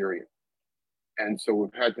Nigerian. And so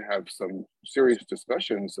we've had to have some serious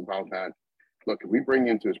discussions about that. Look, if we bring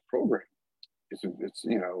into this program, it's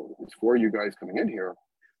you know, it's for you guys coming in here,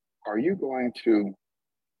 are you going to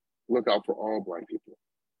look out for all Black people?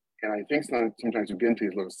 And I think sometimes we get into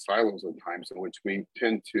these little silos at times in which we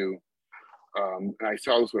tend to, and I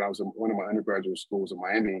saw this when I was in one of my undergraduate schools in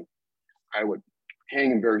Miami. I would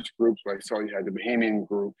hang in various groups. I saw you had the Bahamian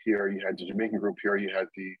group here, you had the Jamaican group here, you had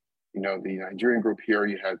the Nigerian group here,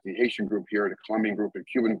 you had the Haitian group here, the Colombian group, the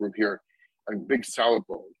Cuban group here, a big salad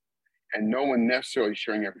bowl. And no one necessarily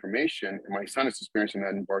sharing information. And my son is experiencing that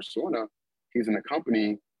in Barcelona. He's in a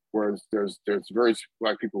company where there's various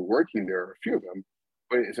Black people working there, a few of them,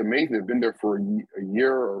 but it's amazing. They've been there for a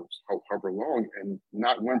year or however long, and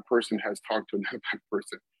not one person has talked to another Black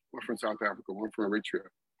person, one from South Africa, one from Eritrea,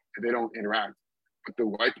 and they don't interact. But the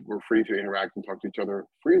white people are free to interact and talk to each other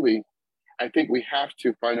freely. I think we have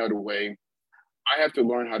to find out a way. I have to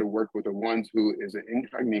learn how to work with the ones who is an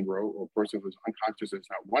incognito or a person who's unconscious, does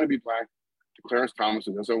not want to be Black, to Clarence Thomas,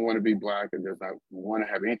 who doesn't want to be Black and does not want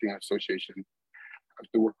to have anything association. I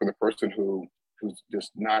have to work with a person who's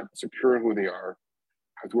just not secure in who they are.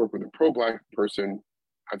 I have to work with a pro-Black person.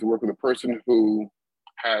 I have to work with a person who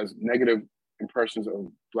has negative impressions of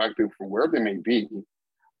Black people from wherever they may be,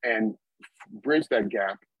 and bridge that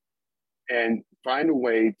gap and find a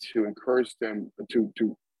way to encourage them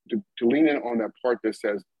to lean in on that part that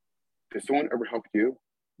says, did someone ever help you?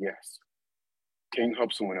 Yes. Can you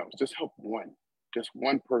help someone else? Just help one, just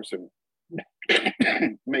one person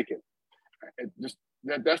make it. Just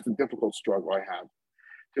that's the difficult struggle I have.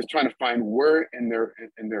 Just trying to find where in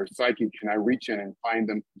their psyche can I reach in and find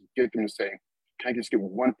them, get them to say, can I just get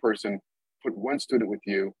one person, put one student with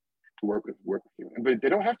you to work with you? But they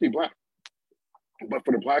don't have to be Black. But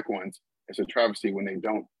for the Black ones, it's a travesty when they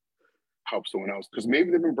don't help someone else, because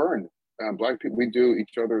maybe they've been burned. Black people, we do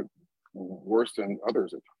each other worse than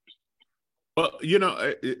others at times. Well, you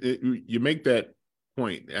know, you make that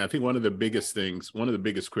point. I think one of the biggest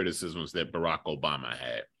criticisms that Barack Obama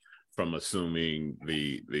had from assuming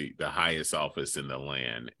the highest office in the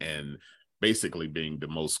land and basically being the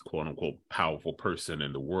most quote unquote powerful person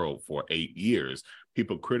in the world for 8 years,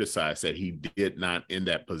 people criticized that he did not in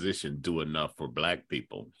that position do enough for Black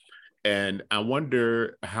people. And I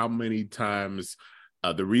wonder how many times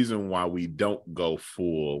the reason why we don't go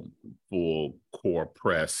full core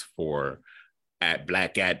press for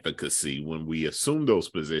Black advocacy when we assume those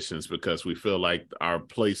positions, because we feel like our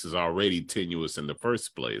place is already tenuous in the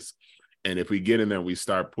first place. And if we get in there and we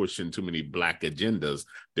start pushing too many Black agendas,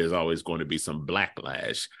 there's always going to be some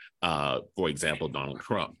backlash. For example, Donald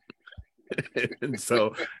Trump. And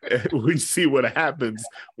so we see what happens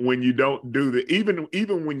when you don't do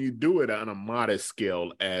even when you do it on a modest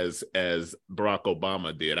scale as Barack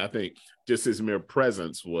Obama did. I think just his mere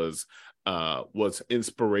presence was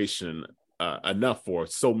inspiration enough for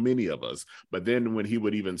so many of us. But then when he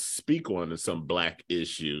would even speak on some Black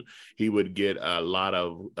issue, he would get a lot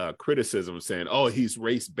of criticism saying, oh, he's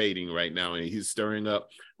race baiting right now and he's stirring up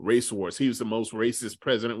race wars. He was the most racist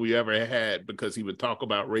president we ever had because he would talk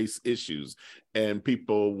about race issues, and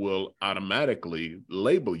people will automatically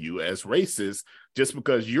label you as racist just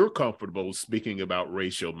because you're comfortable speaking about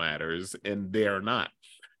racial matters and they're not.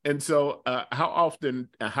 And so how often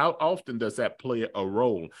does that play a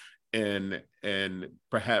role and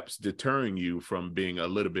perhaps deterring you from being a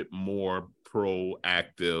little bit more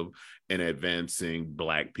proactive in advancing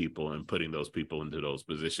Black people and putting those people into those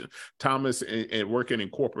positions? Thomas, and working in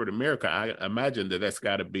corporate America, I imagine that's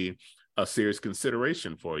got to be a serious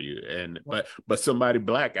consideration for you. And but somebody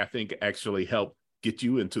Black, I think, actually helped get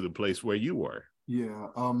you into the place where you were. Yeah,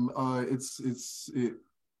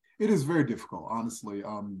 it is very difficult, honestly,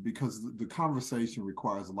 because the conversation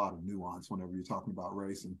requires a lot of nuance whenever you're talking about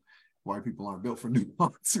race, and white people aren't built for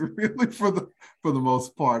nuance, really, for the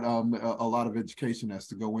most part. A lot of education has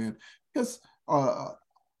to go in, because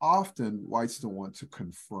often whites don't want to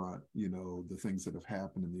confront, the things that have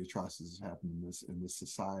happened and the atrocities that have happened in this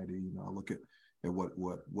society. I look at what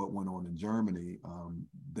went on in Germany.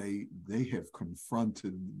 They have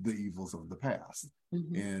confronted the evils of the past,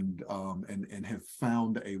 mm-hmm. and have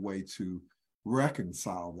found a way to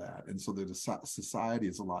reconcile that, and so that the society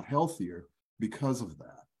is a lot healthier because of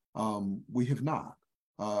that. We have not.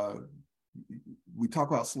 We talk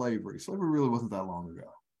about slavery. Slavery really wasn't that long ago.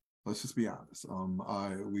 Let's just be honest.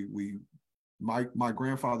 My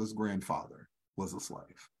grandfather's grandfather was a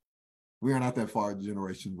slave. We are not that far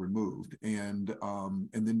generation removed, and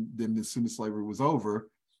then as soon as slavery was over,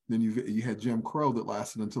 then you had Jim Crow that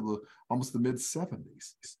lasted until almost the mid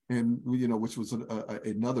 70s, and which was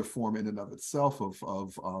another form in and of itself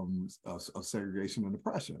of segregation and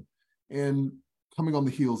oppression. And coming on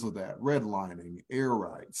the heels of that, redlining, air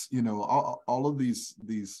rights, all of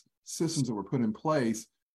these systems that were put in place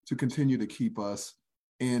to continue to keep us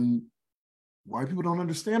in. White people don't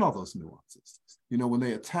understand all those nuances. When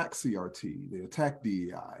they attack CRT, they attack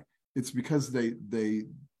DEI, it's because they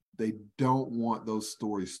don't want those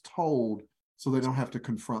stories told, so they don't have to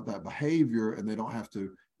confront that behavior, and they don't have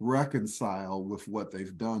to reconcile with what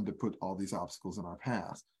they've done to put all these obstacles in our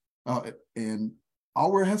past. And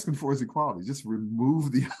all we're asking for is equality. Just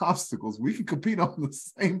remove the obstacles. We can compete on the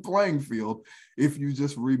same playing field if you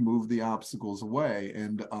just remove the obstacles away.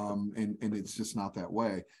 And it's just not that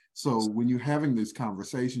way. So when you're having these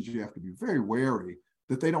conversations, you have to be very wary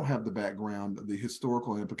that they don't have the background, the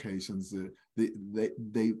historical implications, they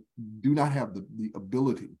do not have the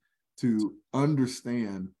ability to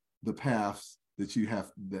understand the paths that you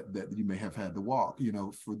have that you may have had to walk.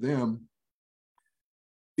 For them,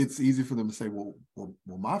 it's easy for them to say, well,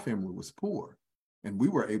 my family was poor, and we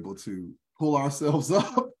were able to pull ourselves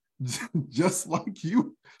up just like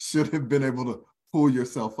you should have been able to pull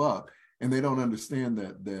yourself up. And they don't understand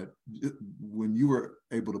that when you were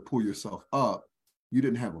able to pull yourself up, you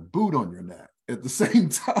didn't have a boot on your neck at the same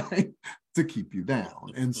time to keep you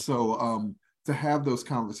down. And so to have those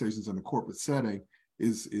conversations in a corporate setting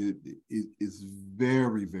is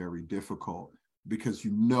very, very difficult, because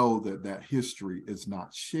that history is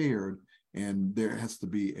not shared, and there has to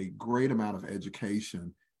be a great amount of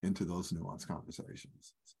education into those nuanced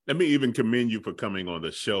conversations. Let me even commend you for coming on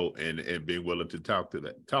the show and being willing to talk to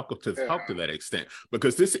that extent,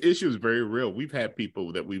 because this issue is very real. We've had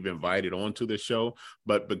people that we've invited onto the show,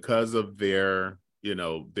 but because of their,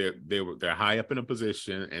 they're high up in a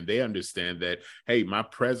position and they understand that, hey, my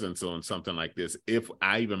presence on something like this, if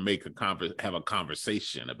I even have a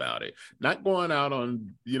conversation about it, not going out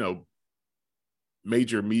on,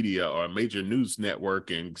 major media or a major news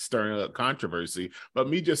network and stirring up controversy, but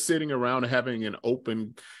me just sitting around having an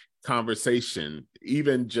open conversation,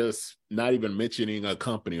 even just not even mentioning a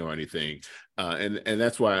company or anything. And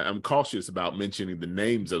that's why I'm cautious about mentioning the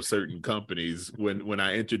names of certain companies when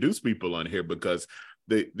I introduce people on here, because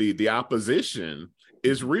the opposition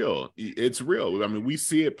is real. It's real. I mean, we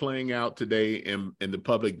see it playing out today in the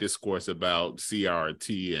public discourse about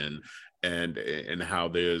CRT and how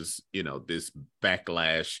there's, this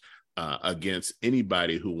backlash against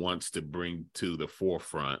anybody who wants to bring to the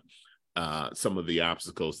forefront some of the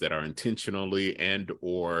obstacles that are intentionally and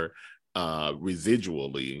or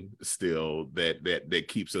residually still that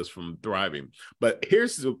keeps us from thriving. But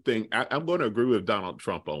here's the thing. I'm going to agree with Donald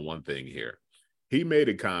Trump on one thing here. He made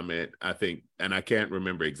a comment, I think, and I can't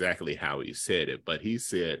remember exactly how he said it, but he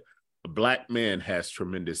said, a Black man has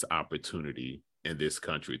tremendous opportunity in this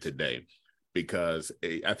country today, because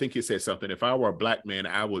I think he said something, if I were a Black man,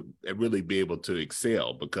 I would really be able to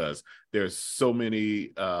excel, because there's so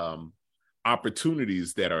many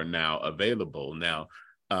opportunities that are now available. Now,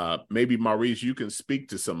 maybe Maurice, you can speak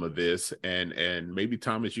to some of this, and maybe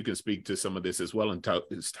Thomas, you can speak to some of this as well in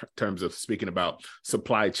terms of speaking about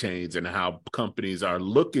supply chains and how companies are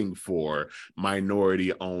looking for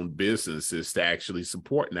minority-owned businesses to actually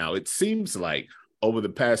support. Now, it seems like over the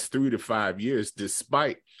past 3 to 5 years,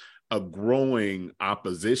 despite a growing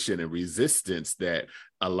opposition and resistance that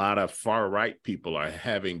a lot of far-right people are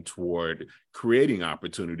having toward creating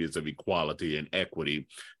opportunities of equality and equity,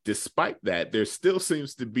 despite that, there still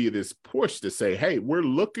seems to be this push to say, hey, we're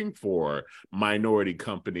looking for minority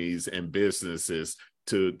companies and businesses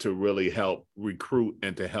to really help recruit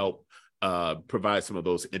and to help provide some of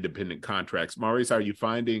those independent contracts. Maurice, are you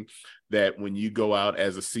finding that when you go out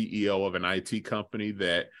as a CEO of an IT company,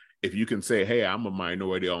 that if you can say, hey, I'm a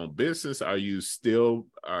minority-owned business, are you still,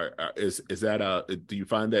 is that do you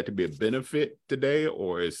find that to be a benefit today,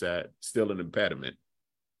 or is that still an impediment?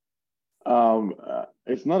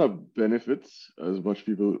 It's not a benefit as much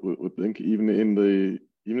people would think, even in the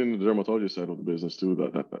dermatology side of the business too,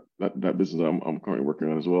 that business I'm currently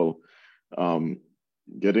working on as well.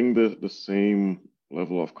 Getting the same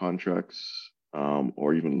level of contracts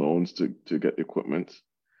or even loans to get equipment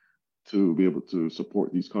to be able to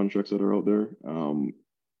support these contracts that are out there,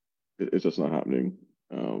 it's just not happening,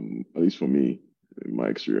 at least for me, in my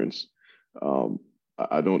experience.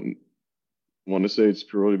 I don't want to say it's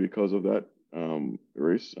purely because of that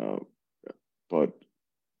race, but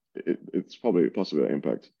it's probably possibly an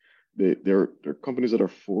impact. There are companies that are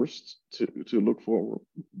forced to look for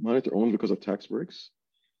monitor only because of tax breaks,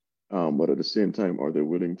 but at the same time, are they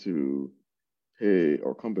willing to pay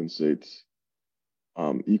or compensate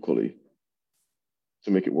equally to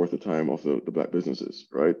make it worth the time of the Black businesses,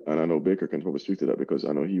 right? And I know Baker can probably speak to that, because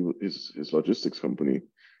I know his logistics company,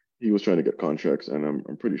 he was trying to get contracts, and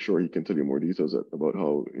I'm pretty sure he can tell you more details about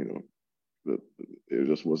how that it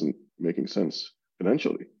just wasn't making sense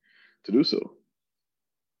financially to do so.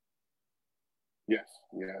 Yes,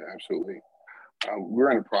 yeah, absolutely.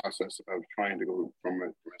 We're in a process of trying to go from a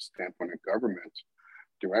standpoint of government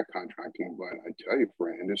direct contracting, but I tell you, for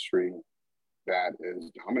an industry that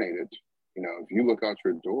is dominated, if you look out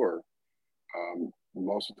your door,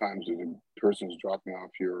 most of the times the person's dropping off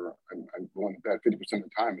I'm willing to bet 50% of the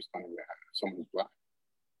time it's going to be someone who's Black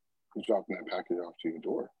who's dropping that package off to your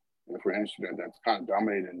door. And for an industry that's kind of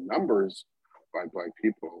dominated in numbers by Black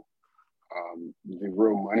people, the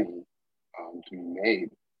real money to be made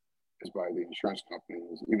is by the insurance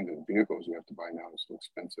companies. Even the vehicles you have to buy now is so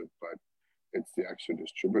expensive, but it's the actual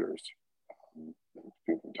distributors, from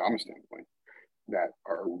Thomas' standpoint, that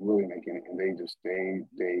are really making it. And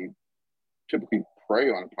they typically prey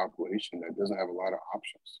on a population that doesn't have a lot of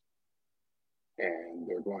options. And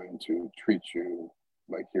they're going to treat you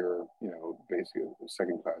like you're, basically a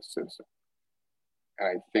second-class citizen.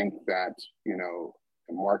 And I think that,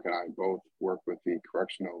 Mark and I both work with the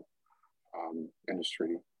correctional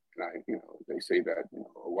industry. And they say that,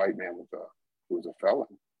 a white man who is a felon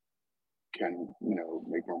can,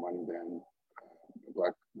 make more money than a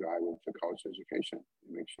Black guy with a college education.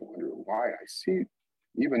 It makes you wonder why. I see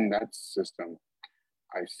even that system,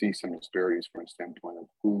 I see some disparities from a standpoint of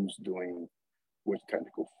who's doing which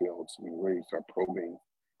technical fields. I mean, where you start probing,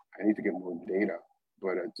 I need to get more data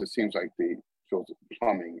but it just seems like the fields of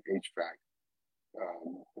plumbing, HVAC,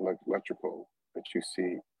 electrical that you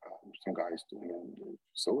see some guys doing in the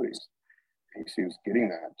facilities. And you see who's getting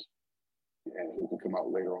that, and who can come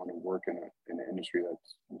out later on and work in an industry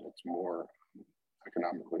that's more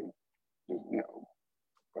economically,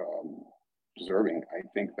 deserving. I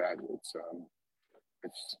think that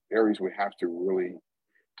it's areas we have to really,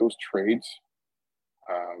 those trades,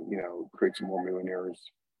 create some more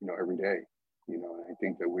millionaires, every day. And I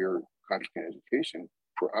think that we're concentrating education.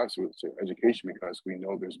 For us, it's education because we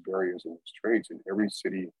know there's barriers in those trades in every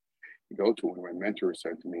city you go to. One of my mentors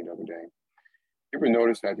said to me the other day, you ever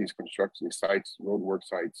notice that these construction sites, road work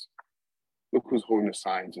sites, look who's holding the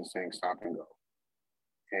signs and saying stop and go.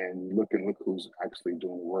 And look who's actually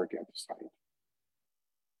doing the work at the site.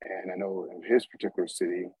 And I know in his particular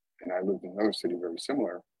city, and I lived in another city very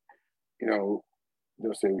similar, they'll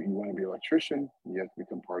say, you want to be an electrician, you have to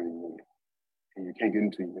become part of the union. And you can't get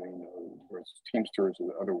into, there's Teamsters or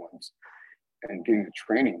the other ones, and getting the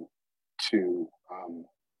training to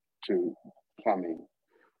plumbing,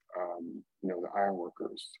 the iron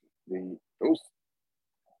workers, those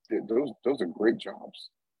are great jobs.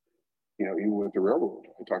 Even with the railroad,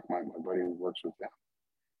 I talked to my buddy who works with them,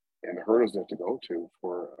 and the hurdles they have to go to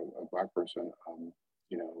for a Black person,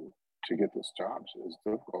 to get those jobs is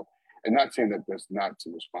difficult. And not saying that that's not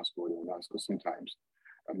some responsibility on us, because sometimes,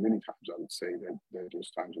 many times I would say that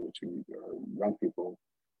there's times in which young people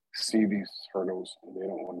see these hurdles and they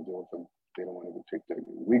don't want to deal with them. They don't want to take that.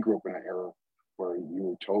 We grew up in an era where you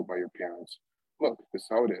were told by your parents, look, this is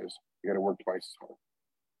how it is. You got to work twice as hard.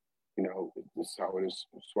 This is how it is.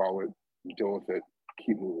 Swallow it, deal with it,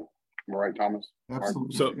 keep moving. Am I right, Thomas?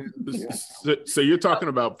 Absolutely. So you're talking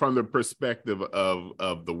about from the perspective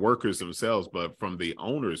of the workers themselves, but from the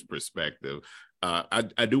owner's perspective,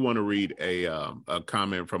 I do want to read a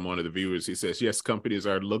comment from one of the viewers. He says, yes, companies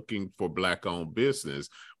are looking for Black-owned business.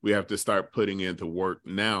 We have to start putting into work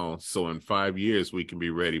now, so in 5 years we can be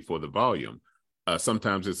ready for the volume.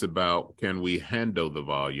 Sometimes it's about, can we handle the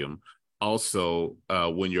volume? Also,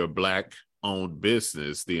 when you're a Black-owned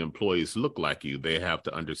business, the employees look like you. They have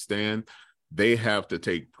to understand. They have to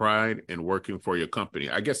take pride in working for your company.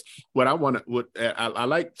 I guess I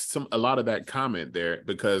like a lot of that comment there,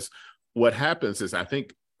 because what happens is, I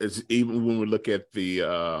think, is even when we look at the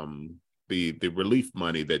relief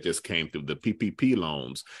money that just came through, the PPP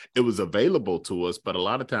loans, it was available to us, but a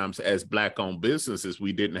lot of times as Black-owned businesses,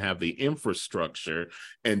 we didn't have the infrastructure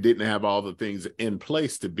and didn't have all the things in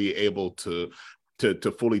place to be able to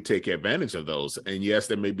fully take advantage of those. And yes,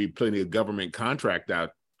 there may be plenty of government contracts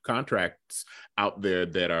out there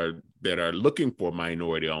that are looking for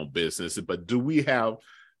minority-owned businesses, but do we have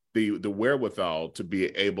the wherewithal to be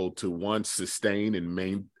able to, one, sustain and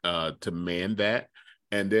man that?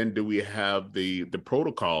 And then do we have the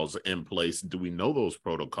protocols in place? Do we know those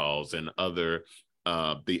protocols and other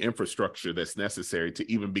the infrastructure that's necessary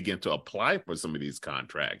to even begin to apply for some of these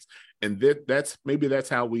contracts? And that's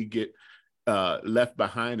how we get left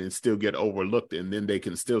behind and still get overlooked. And then they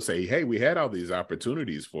can still say, hey, we had all these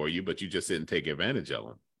opportunities for you, but you just didn't take advantage of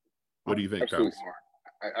them. What do you think, Thomas?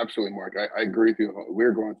 Absolutely, Mark. I agree with you.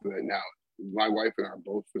 We're going through that now. My wife and I are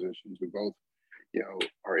both physicians. We both,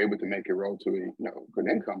 are able to make a relatively, good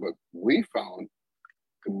income. But we found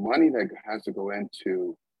the money that has to go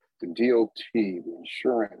into the DOT, the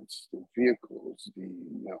insurance, the vehicles,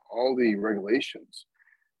 all the regulations.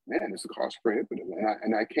 Man, it's a cost prohibitive.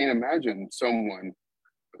 And I can't imagine a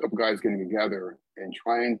couple guys getting together and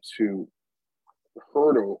trying to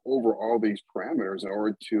hurdle over all these parameters in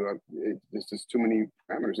order to, there's just too many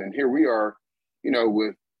parameters. And here we are,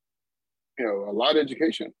 with, a lot of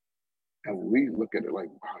education. And we look at it like,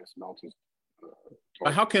 wow, this mountain's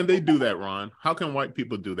But how can they do that, Ron? How can white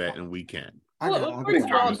people do that and we can't? Well,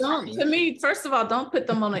 first of all, don't put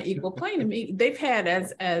them on an equal plane. To me, they've had,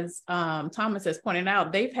 as Thomas has pointed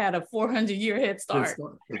out, they've had a 400-year head start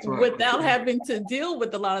without having to deal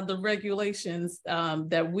with a lot of the regulations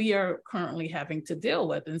that we are currently having to deal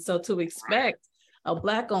with. And so to expect a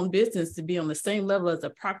Black-owned business to be on the same level as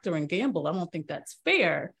a Procter & Gamble, I don't think that's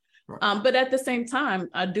fair. But at the same time,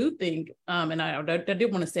 I do think, and I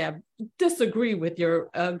did want to say, I disagree with your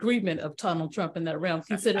agreement of Donald Trump in that realm,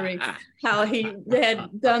 considering how he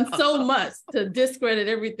had done so much to discredit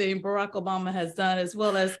everything Barack Obama has done, as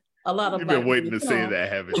well as a lot of. You've been waiting to say that,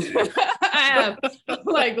 haven't you? I have.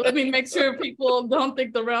 Let me make sure people don't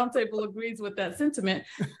think the roundtable agrees with that sentiment.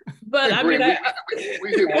 But I mean,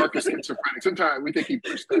 we think Mark is schizophrenic. Sometimes we think he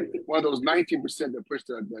pushed one of those 19% that pushed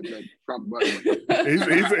that Trump button.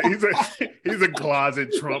 He's a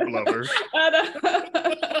closet Trump lover.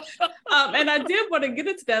 And I did want to get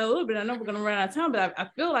into that a little bit. I know we're going to run out of time, but I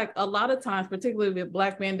feel like a lot of times, particularly with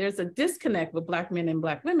Black men, there's a disconnect with Black men and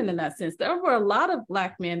Black women in that sense. There were a lot of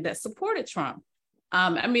Black men that supported Trump.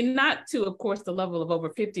 I mean, not to, of course, the level of over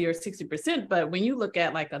 50 or 60%, but when you look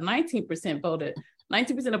at like a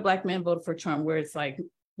 19% of Black men voted for Trump, where it's like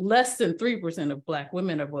less than 3% of Black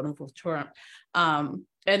women are voting for Trump.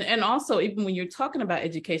 And also, even when you're talking about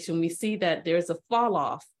education, we see that there's a fall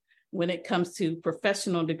off when it comes to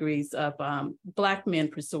professional degrees of Black men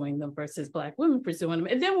pursuing them versus Black women pursuing them.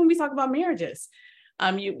 And then when we talk about marriages,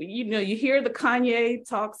 you hear the Kanye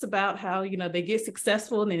talks about how, they get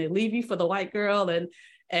successful and then they leave you for the white girl,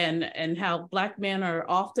 and how Black men are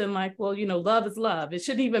often like, well, love is love. It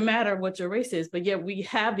shouldn't even matter what your race is. But yet we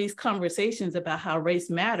have these conversations about how race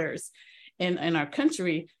matters in our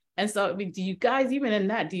country. And so do you guys, even in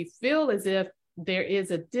that, do you feel as if there is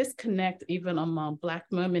a disconnect even among Black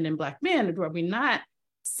women and Black men, where we're not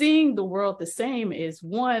seeing the world the same? Is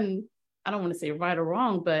one, I don't want to say right or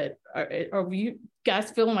wrong, but are you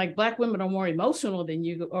guys feeling like Black women are more emotional than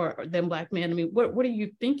you or than Black men? I mean, what are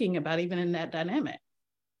you thinking about even in that dynamic?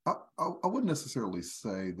 I wouldn't necessarily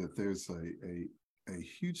say that there's a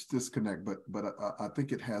huge disconnect, but I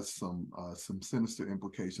think it has some sinister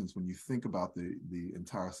implications when you think about the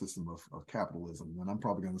entire system of capitalism. And I'm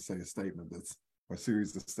probably going to say a statement a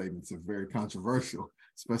series of statements that are very controversial,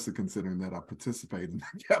 especially considering that I participate in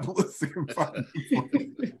the capitalistic environment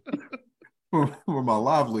for my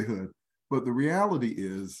livelihood. But the reality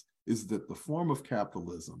is that the form of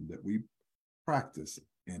capitalism that we practice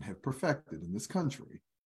and have perfected in this country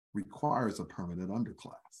requires a permanent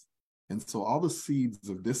underclass. And so all the seeds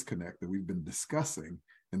of disconnect that we've been discussing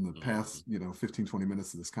in the past, 15, 20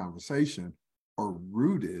 minutes of this conversation are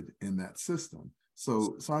rooted in that system.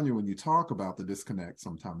 So Sonia, when you talk about the disconnect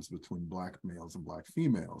sometimes between Black males and Black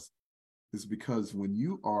females, is because when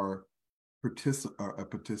you are a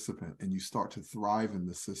participant and you start to thrive in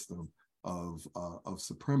the system of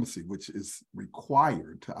supremacy, which is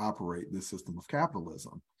required to operate this system of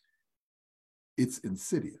capitalism, it's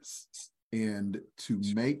insidious. And to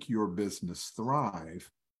make your business thrive,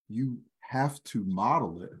 you have to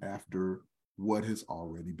model it after what has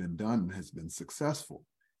already been done and has been successful.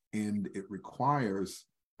 And it requires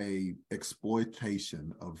a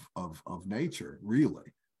exploitation of nature,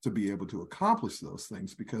 really, to be able to accomplish those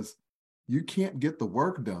things, because you can't get the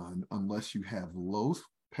work done unless you have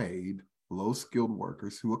low-paid, low-skilled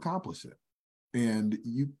workers who accomplish it. And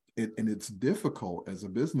it's difficult as a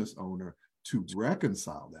business owner to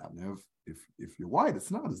reconcile that. Now, if you're white,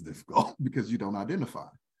 it's not as difficult because you don't identify.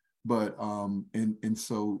 But and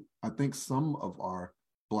so I think some of our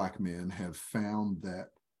Black men have found that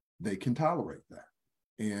they can tolerate that,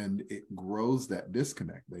 and it grows that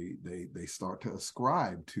disconnect. They start to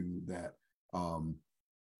ascribe to that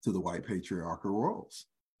to the white patriarchal roles,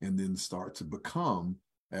 and then start to become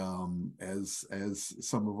as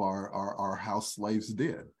some of our house slaves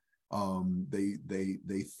did.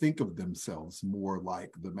 They think of themselves more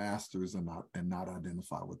like the masters and not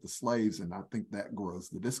identify with the slaves, and I think that grows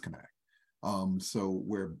the disconnect. So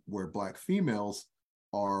where Black females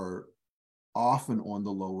are often on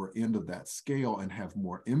the lower end of that scale and have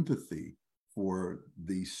more empathy for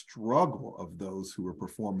the struggle of those who are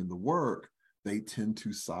performing the work, they tend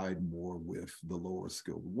to side more with the lower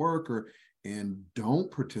skilled worker and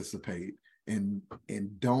don't participate and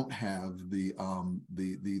don't have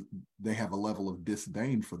they have a level of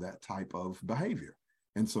disdain for that type of behavior.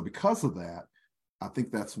 And so because of that, I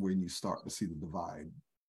think that's when you start to see the divide,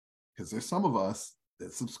 because there's some of us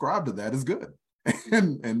that subscribe to that as good.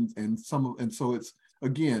 and so it's,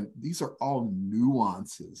 again, these are all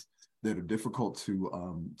nuances that are difficult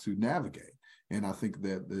to navigate. And I think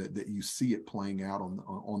that you see it playing out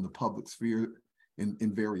on the public sphere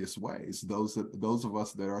in various ways. Those of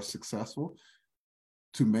us that are successful,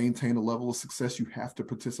 to maintain a level of success, you have to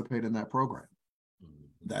participate in that program.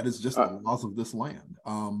 That is just the laws of this land.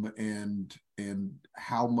 And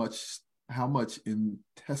how much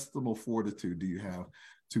intestinal fortitude do you have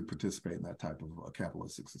to participate in that type of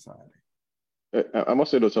capitalistic society? I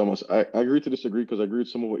must say though, Thomas, I agree to disagree, because I agree with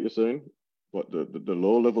some of what you're saying, but the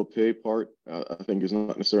low level pay part, I think is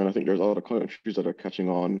not necessary. And I think there's a lot of countries that are catching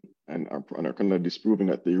on and are kind of disproving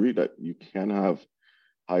that theory that you can have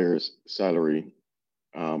higher salary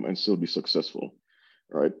and still be successful,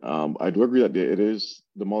 right? I do agree that it is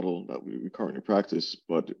the model that we currently practice,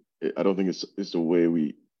 but I don't think it's the way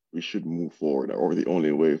we should move forward, or the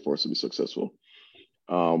only way for us to be successful.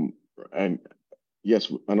 And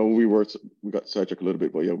yes, I know we got sidetracked a little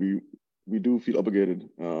bit, but yeah, we do feel obligated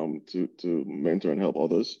to mentor and help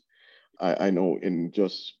others. I know in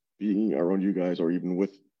just being around you guys, or even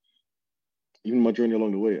my journey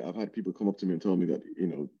along the way, I've had people come up to me and tell me that, you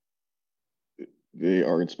know, they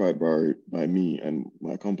are inspired by me and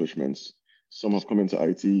my accomplishments. Some have come into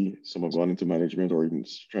IT, some have gone into management, or even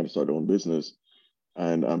trying to start their own business,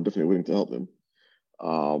 and I'm definitely willing to help them.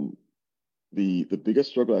 The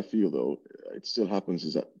biggest struggle I feel, though, it still happens,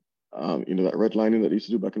 is that you know, that redlining that they used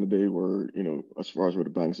to do back in the day, where, you know, as far as where the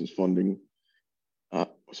banks is funding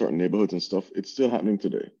certain neighborhoods and stuff, it's still happening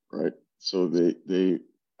today, right? So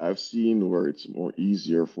I've seen where it's more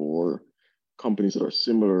easier for companies that are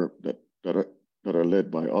similar, that are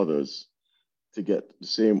led by others, to get the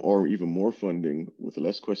same or even more funding with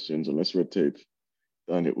less questions and less red tape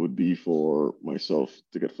than it would be for myself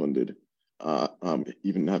to get funded.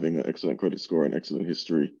 Even having an excellent credit score and excellent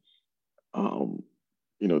history,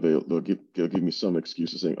 you know, they'll give me some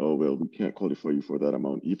excuses saying, oh, well, we can't qualify you for that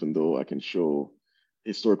amount, even though I can show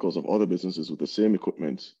historicals of other businesses with the same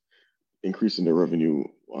equipment increasing their revenue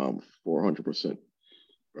 400%,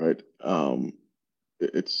 right?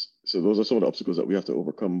 So those are some of the obstacles that we have to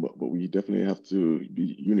overcome, but we definitely have to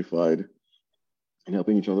be unified in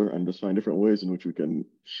helping each other and just find different ways in which we can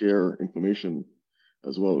share information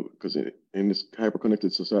as well. Because in this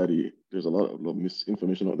hyper-connected society, there's a lot of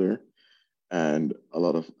misinformation out there, and a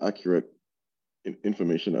lot of accurate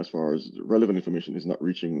information, as far as relevant information, is not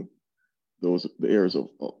reaching the ears of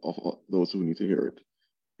those who need to hear it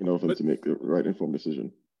in order to make the right informed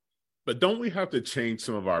decision. But don't we have to change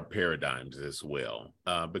some of our paradigms as well?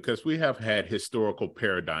 Because we have had historical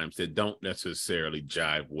paradigms that don't necessarily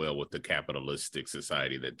jive well with the capitalistic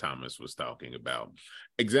society that Thomas was talking about.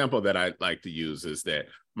 Example that I like to use is that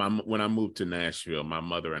when I moved to Nashville, my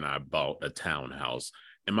mother and I bought a townhouse,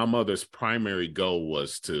 and my mother's primary goal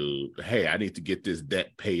was hey, I need to get this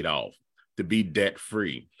debt paid off, to be debt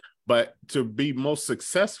free. But to be most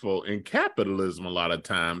successful in capitalism, a lot of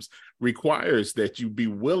times, requires that you be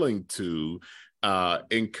willing to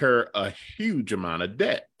incur a huge amount of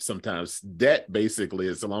debt. Sometimes debt, basically,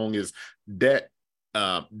 as long as debt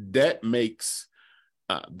makes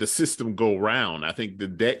the system go round. I think the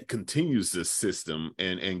debt continues the system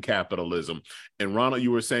in capitalism. And Ronald,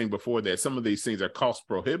 you were saying before that some of these things are cost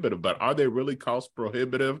prohibitive, but are they really cost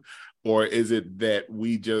prohibitive? Or is it that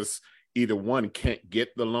we just either, one, can't get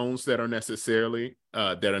the loans that are necessary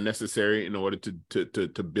in order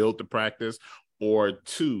to build the practice, or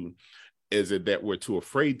two, is it that we're too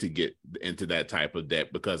afraid to get into that type of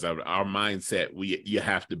debt because of our mindset? You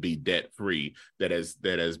have to be debt free. That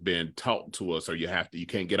has been taught to us, or you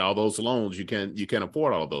can't get all those loans. You can't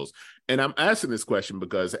afford all of those. And I'm asking this question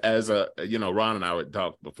because, as Ron and I would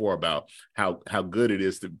talk before about how good it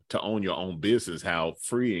is to own your own business, how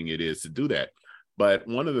freeing it is to do that. But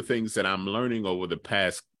one of the things that I'm learning over the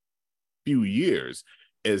past few years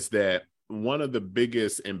is that one of the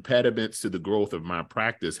biggest impediments to the growth of my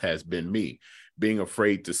practice has been me being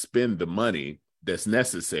afraid to spend the money that's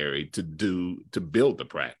necessary to build the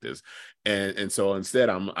practice. And so instead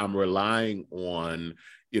I'm relying on,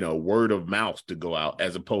 word of mouth to go out,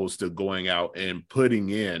 as opposed to going out and putting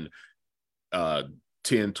in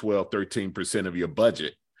 10, 12, 13% of your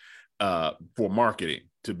budget for marketing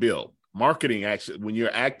to build. Marketing, actually, when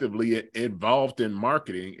you're actively involved in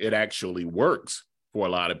marketing, it actually works for a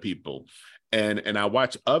lot of people. And I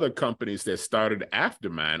watch other companies that started after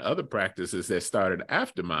mine, other practices that started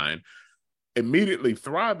after mine, immediately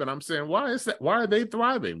thrive. And I'm saying, why is that? Why are they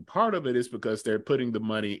thriving? Part of it is because they're putting the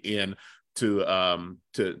money in to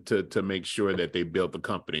make sure that they build the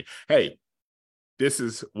company. Hey, this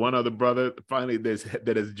is one other brother finally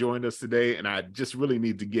that has joined us today, and I just really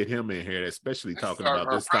need to get him in here, especially talking about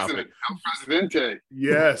this topic. El Presidente.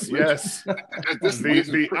 Yes.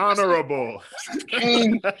 the honorable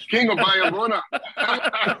King of Bayamona.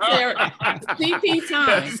 CP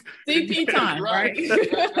time. CP time, right?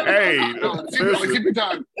 Hey, CP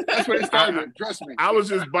time. That's what he started. Trust me. I was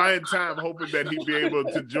just buying time, hoping that he'd be able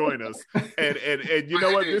to join us. And you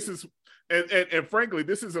know what? This is. And frankly,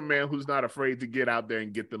 this is a man who's not afraid to get out there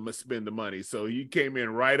and spend the money. So he came in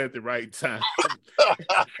right at the right time.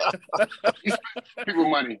 People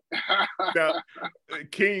money. Now,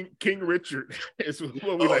 King Richard is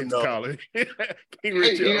what we like to call it. King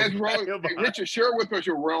Richard. Hey, Richard, share with us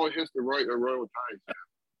your royal history, royal ties.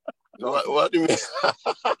 What do you mean?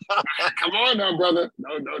 Come on now, brother.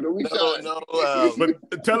 No.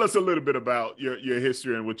 But tell us a little bit about your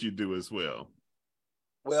history and what you do as well.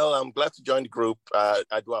 Well, I'm glad to join the group. I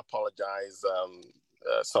do apologize.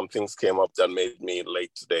 Some things came up that made me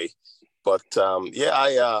late today. But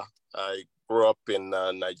I I grew up in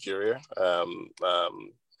Nigeria.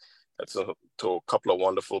 To a couple of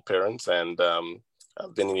wonderful parents, and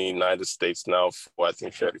I've been in the United States now for I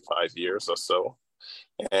think 35 years or so.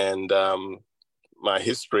 And my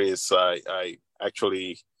history is I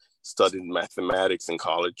actually studied mathematics in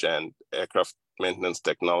college and aircraft maintenance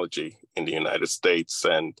technology in the United States,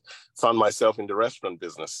 and found myself in the restaurant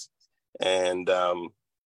business. And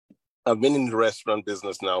I've been in the restaurant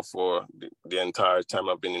business now for the entire time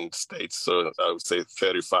I've been in the States. So I would say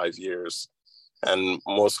 35 years. And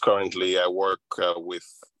most currently I work with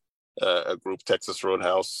a group, Texas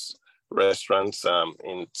Roadhouse Restaurants,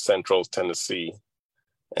 in Central Tennessee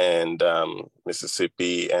and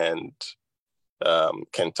Mississippi and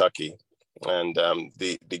Kentucky. And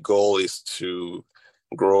the goal is to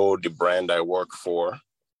grow the brand I work for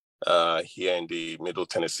here in the Middle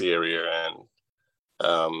Tennessee area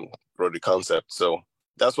and grow the concept. So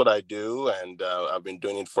that's what I do. And I've been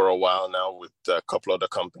doing it for a while now with a couple other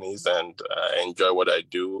companies, and I enjoy what I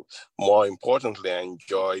do. More importantly, I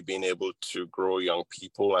enjoy being able to grow young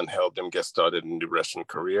people and help them get started in the restaurant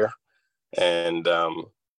career. And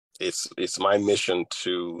it's my mission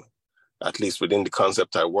to, at least within the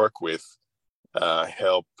concept I work with,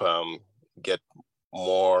 help get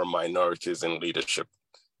more minorities in leadership.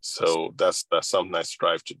 So that's something I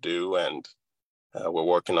strive to do, and we're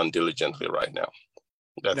working on diligently right now.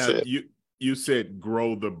 That's now, it. You said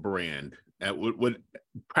grow the brand. What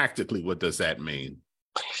practically, what does that mean?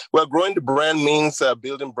 Well, growing the brand means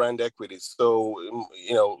building brand equity. So,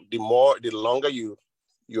 the longer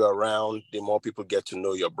you're around, the more people get to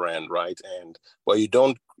know your brand, right? And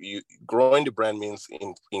growing the brand means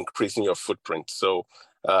increasing your footprint. So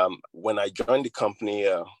when I joined the company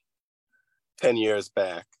 10 years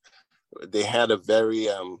back, they had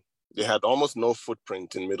they had almost no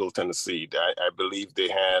footprint in Middle Tennessee. I believe they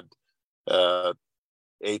had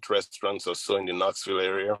 8 restaurants or so in the Knoxville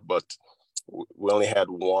area, but we only had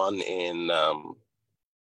one in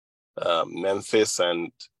Memphis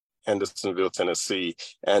and Hendersonville, Tennessee.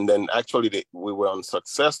 And then actually we were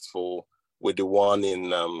unsuccessful with the one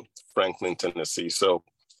in Franklin, Tennessee. So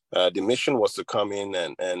the mission was to come in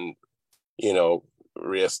and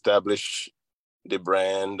reestablish the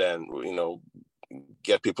brand and,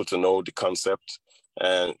 get people to know the concept.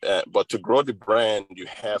 And but to grow the brand, you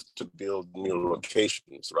have to build new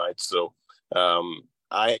locations, right? So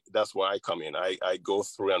that's where I come in. I go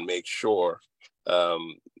through and make sure,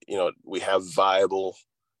 we have viable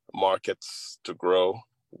markets to grow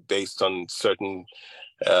based on certain,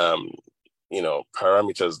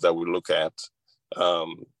 parameters that we look at.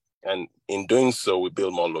 And in doing so, we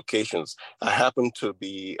build more locations. I happen to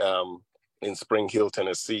be in Spring Hill,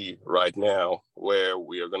 Tennessee right now, where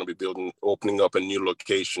we are going to be opening up a new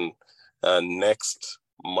location next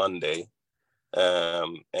Monday.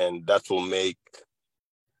 And that will make,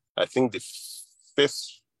 I think, the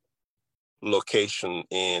 5th location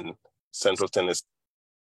in Central Tennessee.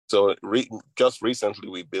 So just recently,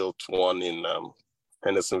 we built one in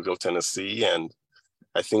Hendersonville, Tennessee. And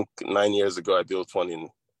I think 9 years ago, I built one in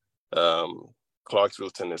Clarksville,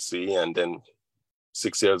 Tennessee. And then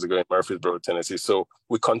 6 years ago in Murfreesboro, Tennessee. So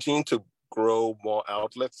we continue to grow more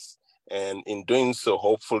outlets. And in doing so,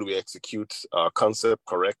 hopefully we execute our concept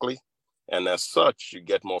correctly. And as such, you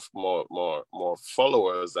get more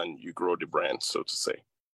followers and you grow the brand, so to say.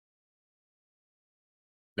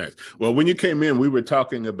 Nice. Well, when you came in, we were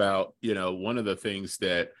talking about, one of the things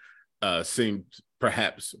that seemed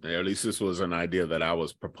perhaps, or at least this was an idea that I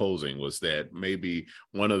was proposing, was that maybe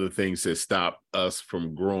one of the things that stopped us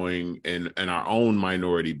from growing in our own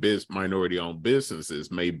minority-owned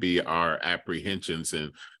businesses may be our apprehensions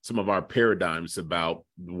and some of our paradigms about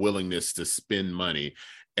willingness to spend money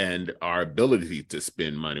and our ability to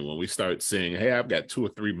spend money. When we start saying, hey, I've got $2 or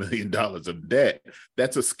 $3 million of debt,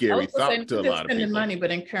 that's a scary thought to a lot of people. Spending money,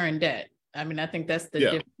 but incurring debt. I mean, I think that's the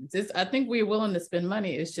difference. I think we're willing to spend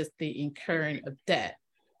money. It's just the incurring of debt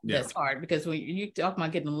that's hard, because when you talk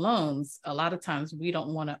about getting loans, a lot of times we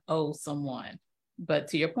don't want to owe someone. But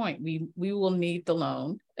to your point, we will need the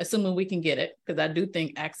loan, assuming we can get it, because I do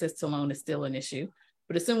think access to loan is still an issue.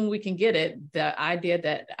 But assuming we can get it, the idea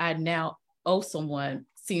that I now owe someone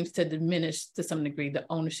seems to diminish to some degree the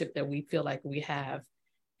ownership that we feel like we have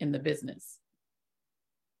in the business.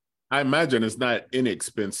 I imagine it's not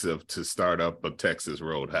inexpensive to start up a Texas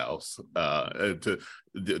Roadhouse, to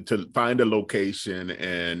find a location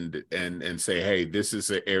and say, hey, this is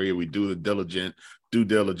an area we do the due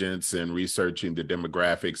diligence and researching the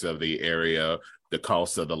demographics of the area, the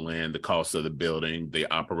cost of the land, the cost of the building,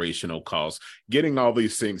 the operational costs, getting all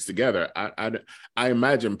these things together. I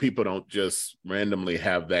imagine people don't just randomly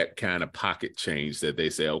have that kind of pocket change that they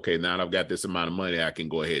say, okay, now I've got this amount of money, I can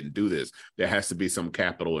go ahead and do this. There has to be some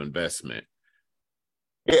capital investment.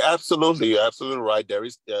 Yeah, absolutely. You're absolutely right. There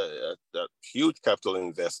is a huge capital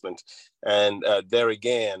investment. And there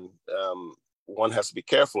again, one has to be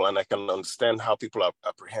careful. And I can understand how people are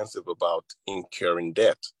apprehensive about incurring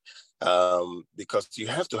debt, because you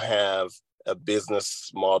have to have a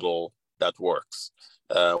business model that works,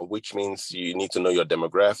 which means you need to know your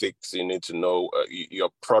demographics. You need to know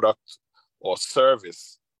your product or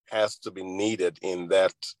service has to be needed in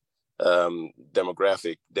that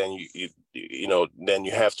demographic. Then then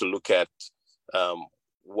you have to look at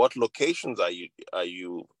what locations are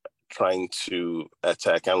you trying to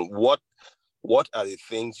attack, and what are the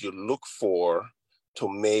things you look for to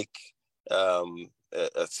make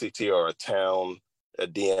a city or a town, a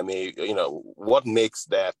DMA, what makes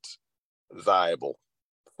that viable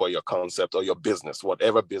for your concept or your business,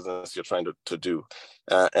 whatever business you're trying to do.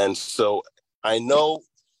 And so I know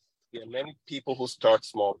there are many people who start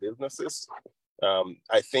small businesses.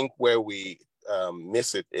 I think where we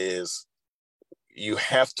miss it is you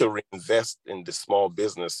have to reinvest in the small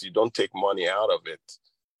business. You don't take money out of it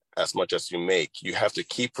as much as you make. You have to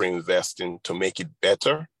keep reinvesting to make it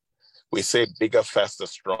better. We say bigger, faster,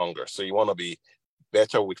 stronger. So you want to be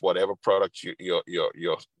better with whatever product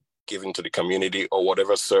you're giving to the community or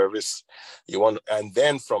whatever service you want. And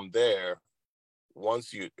then from there,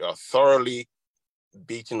 once you are thoroughly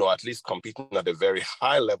beating or at least competing at a very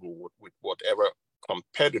high level with whatever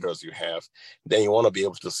competitors you have, then you want to be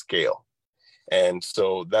able to scale. And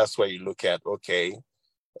so that's where you look at, okay,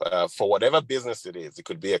 for whatever business it is, it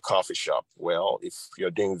could be a coffee shop. Well, if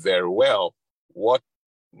you're doing very well, what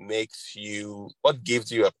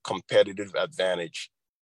gives you a competitive advantage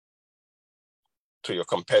to your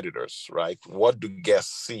competitors, right? What do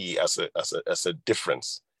guests see as a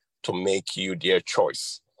difference to make you their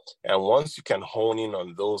choice? And once you can hone in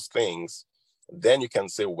on those things, then you can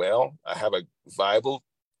say, well, I have a viable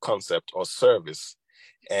concept or service,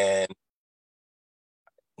 and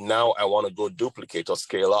now I want to go duplicate or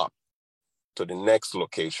scale up to the next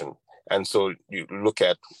location. And so you look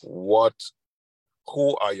at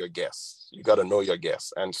who are your guests? You got to know your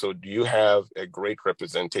guests. And so do you have a great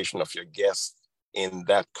representation of your guests in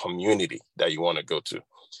that community that you want to go to?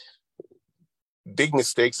 Big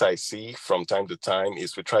mistakes I see from time to time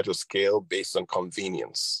is we try to scale based on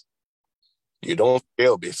convenience. You don't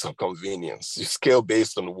scale based on convenience. You scale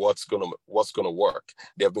based on what's gonna work.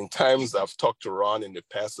 There have been times I've talked to Ron in the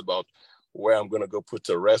past about where I'm gonna go put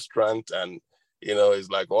a restaurant, and it's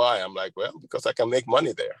like, why? I'm like, well, because I can make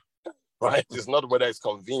money there, right? It's not whether it's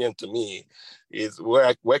convenient to me, it's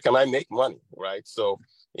where can I make money, right? So,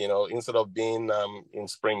 instead of being in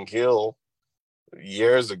Spring Hill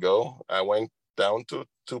years ago, I went down to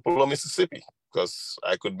Tupelo, Mississippi, because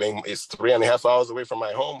I could it's 3.5 hours away from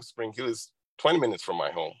my home. Spring Hill is 20 minutes from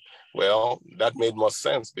my home. Well, that made more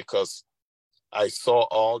sense because I saw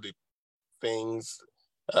all the things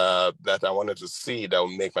that I wanted to see that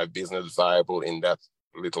would make my business viable in that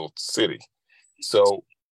little city. So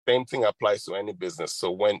same thing applies to any business.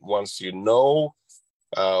 So once you know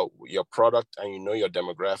your product and you know your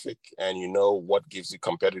demographic and you know what gives you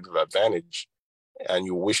competitive advantage and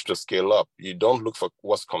you wish to scale up, you don't look for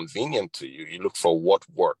what's convenient to you. You look for what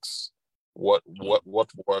works. What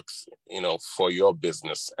works, for your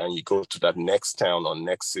business, and you go to that next town or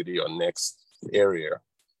next city or next area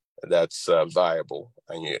that's viable,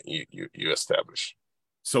 and you establish.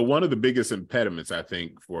 So one of the biggest impediments, I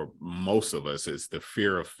think, for most of us is the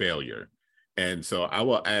fear of failure. And so I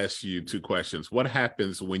will ask you two questions. What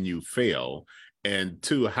happens when you fail? And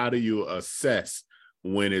two, how do you assess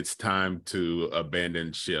when it's time to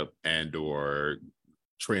abandon ship and or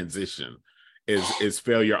transition? Is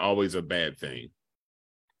failure always a bad thing?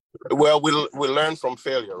 Well, we'll learn from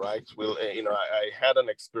failure, right? I had an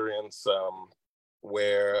experience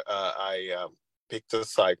where I picked a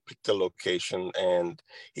site, picked a location, and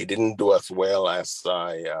it didn't do as well as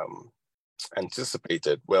I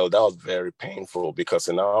anticipated. Well, that was very painful because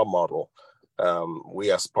in our model,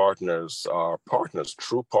 we as partners are partners,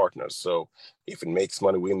 true partners. So if it makes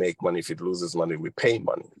money, we make money. If it loses money, we pay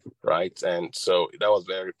money, right? And so that was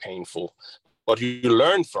very painful. But you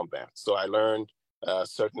learn from that. So I learned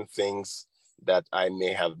certain things that I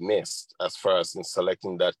may have missed as far as in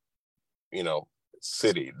selecting that,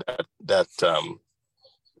 city, that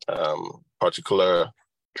particular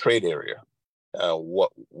trade area.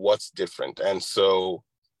 What's different? And so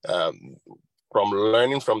from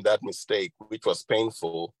learning from that mistake, which was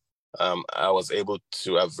painful, I was able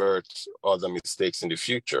to avert other mistakes in the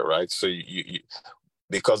future, right? So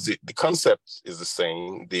because the concept is the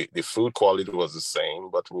same, the food quality was the same,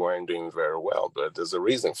 but we weren't doing very well. But there's a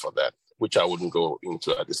reason for that, which I wouldn't go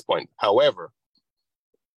into at this point. However,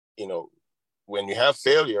 when you have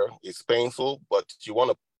failure, it's painful, but you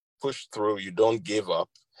want to push through, you don't give up.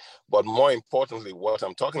 But more importantly, what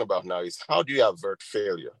I'm talking about now is how do you avert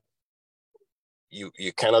failure?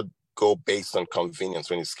 You cannot go based on convenience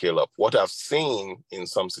when you scale up. What I've seen in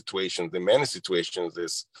some situations, in many situations,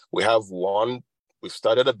 is we've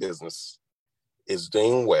started a business, it's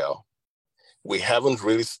doing well. We haven't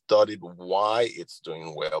really studied why it's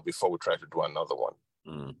doing well before we try to do another one.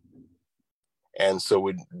 Mm. And so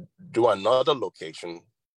we do another location,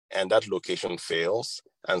 and that location fails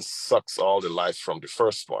and sucks all the life from the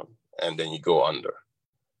first one, and then you go under,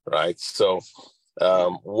 right? So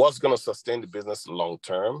what's going to sustain the business long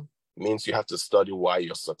term means you have to study why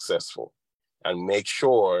you're successful and make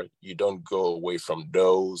sure you don't go away from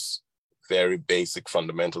those very basic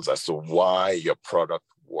fundamentals as to why your product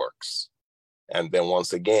works. And then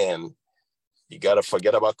once again, you got to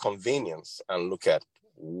forget about convenience and look at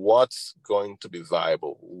what's going to be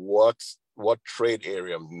viable, what trade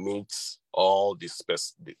area meets all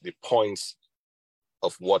the points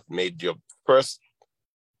of what made your first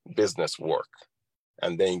business work,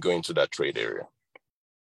 and then you go into that trade area.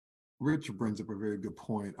 Richard brings up a very good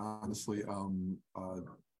point. Honestly,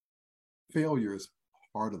 failure is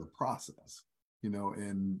part of the process,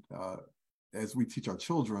 and as we teach our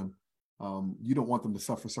children, you don't want them to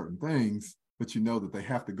suffer certain things, but you know that they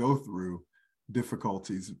have to go through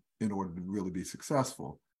difficulties in order to really be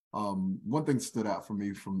successful. One thing that stood out for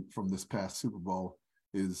me from this past Super Bowl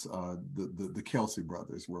is the Kelce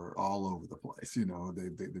brothers were all over the place.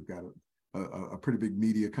 They've got a pretty big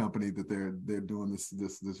media company that they're doing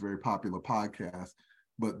this very popular podcast,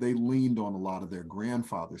 but they leaned on a lot of their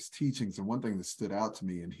grandfather's teachings. And one thing that stood out to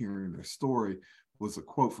me in hearing their story was a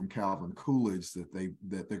quote from Calvin Coolidge that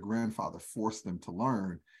their grandfather forced them to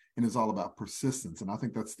learn, and it's all about persistence. And I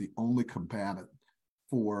think that's the only combatant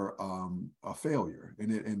for a failure.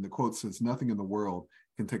 And the quote says, "Nothing in the world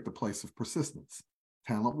can take the place of persistence.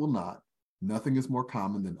 Talent will not. Nothing is more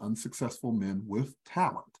common than unsuccessful men with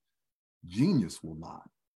talent. Genius will not.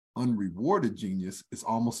 Unrewarded genius is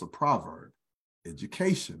almost a proverb.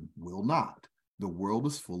 Education will not. The world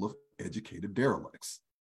is full of educated derelicts.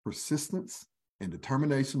 Persistence and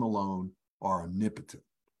determination alone are omnipotent.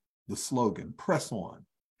 The slogan, 'Press on,'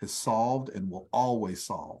 has solved and will always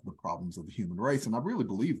solve the problems of the human race." And I really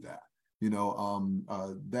believe that,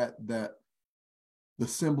 that the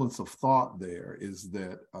semblance of thought there is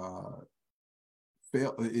that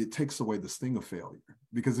it takes away the sting of failure,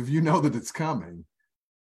 because if you know that it's coming,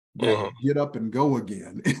 that get up and go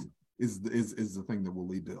again is the thing that will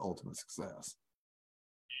lead to ultimate success.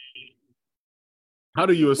 How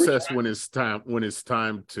do you assess when it's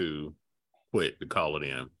time to quit, to call it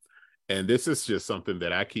in? And this is just something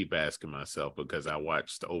that I keep asking myself, because I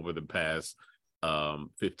watched over the past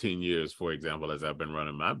 15 years, for example, as I've been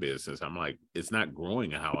running my business, I'm like, it's not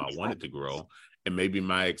growing how I want it to grow. And maybe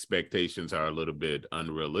my expectations are a little bit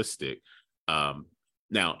unrealistic.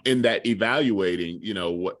 Now, in that evaluating,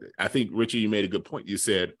 what I think, Richard, you made a good point. You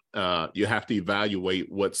said you have to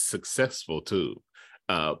evaluate what's successful too.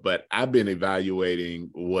 But I've been evaluating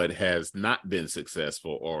what has not been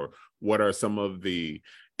successful, or what are some of the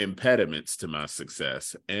impediments to my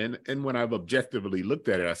success. And when I've objectively looked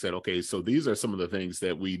at it, I said, okay, so these are some of the things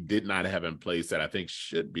that we did not have in place that I think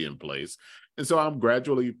should be in place. And so I'm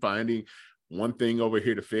gradually finding one thing over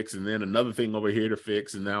here to fix, and then another thing over here to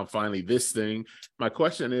fix, and now finally this thing. My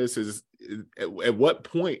question is at what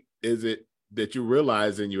point is it that you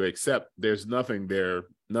realize and you accept there's nothing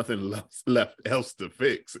left else to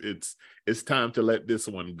fix? It's time to let this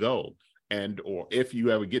one go. Or if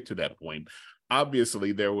you ever get to that point,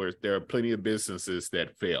 obviously there are plenty of businesses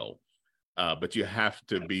that fail, but you have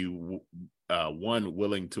to be one,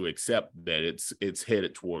 willing to accept that it's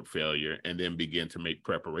headed toward failure, and then begin to make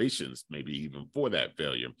preparations, maybe even for that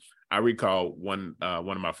failure. I recall one of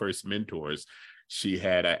my first mentors. She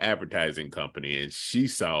had an advertising company, and she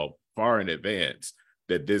saw far in advance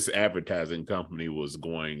that this advertising company was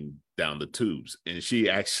going down the tubes. And she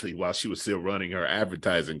actually, while she was still running her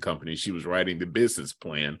advertising company, she was writing the business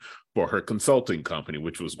plan for her consulting company,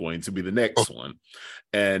 which was going to be the next one.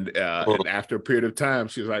 And after a period of time,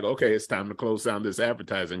 she was like, okay, it's time to close down this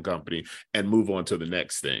advertising company and move on to the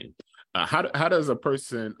next thing. How does a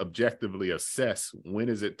person objectively assess when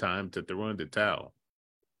is it time to throw in the towel?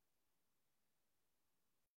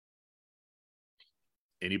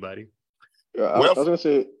 Anybody? Yeah, I was going to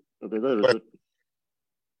say, okay, go ahead, Richard.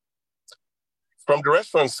 From the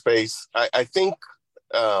restaurant space, I think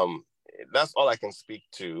that's all I can speak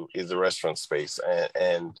to is the restaurant space.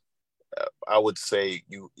 And I would say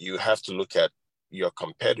you have to look at your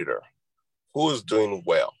competitor, who is doing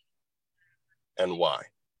well and why.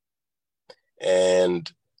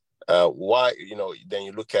 And why, then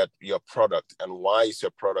you look at your product and why is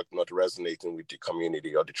your product not resonating with the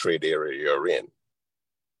community or the trade area you're in,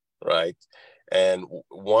 right? And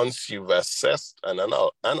once you've assessed and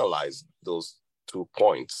analyzed those 2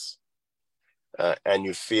 points, and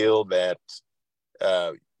you feel that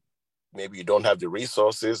maybe you don't have the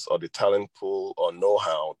resources or the talent pool or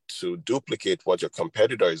know-how to duplicate what your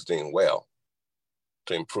competitor is doing well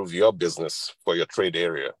to improve your business for your trade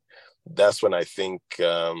area, that's when I think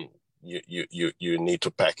you need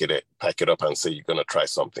to pack it up and say you're going to try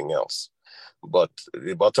something else. But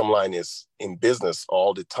the bottom line is, in business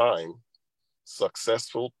all the time,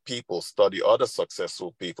 successful people study other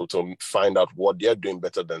successful people to find out what they're doing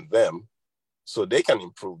better than them so they can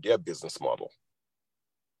improve their business model,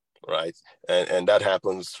 right? And that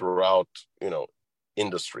happens throughout,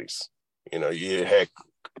 industries. Heck,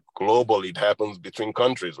 globally, it happens between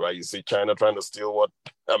countries, right? You see China trying to steal what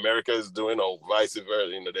America is doing, or vice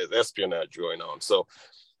versa. There's espionage going on. So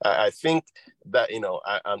I think that,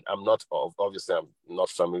 I'm not, obviously, I'm not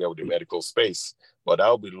familiar with the medical space, but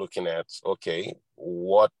I'll be looking at, okay,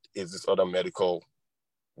 what is this other medical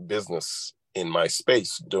business in my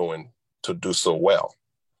space doing to do so well?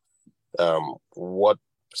 What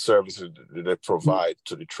services do they provide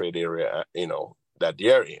to the trade area, that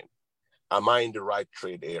they're in? Am I in the right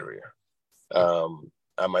trade area? Are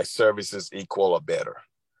my services equal or better?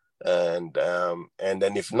 And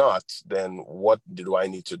then if not, then what do I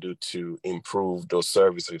need to do to improve those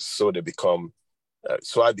services so they become,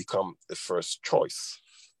 so I become the first choice?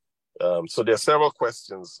 So there are several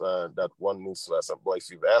questions that one needs to ask. But if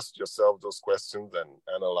you've asked yourself those questions and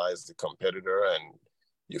analyzed the competitor, and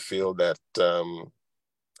you feel that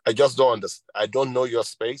I just don't understand, I don't know your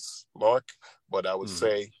space, Mark, but I would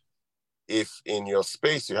say, if in your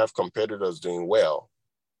space you have competitors doing well,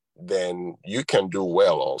 then you can do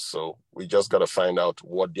well also. We just got to find out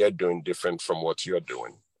what they're doing different from what you're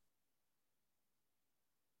doing.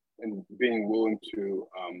 And being willing to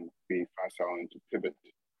be facile and to pivot,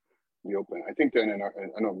 be open. I think that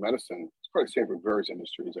I know medicine, it's probably the same for various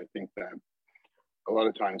industries. I think that a lot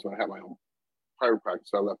of times when I had my own private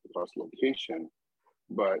practice, I left the first location,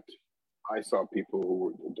 but I saw people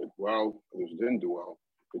who did well, others didn't do well.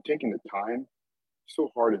 But taking the time, it's so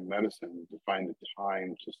hard in medicine to find the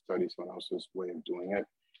time to study someone else's way of doing it.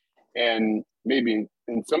 And maybe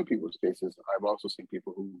in some people's cases, I've also seen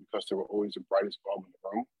people who, because they were always the brightest bulb in the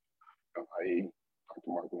room, i.e. Dr.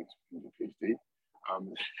 Mark Wings, PhD,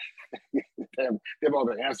 they have all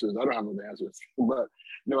the answers. I don't have all the answers. But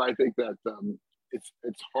no, I think that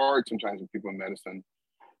it's hard sometimes with people in medicine,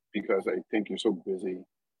 because I think you're so busy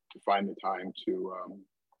to find the time to,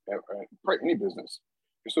 any business,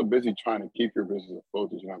 you're so busy trying to keep your business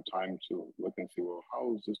afloat that you don't have time to look and see, well,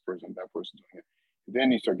 how is this person, that person doing it?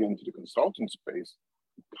 Then you start getting into the consultant space,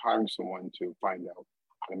 hiring someone to find out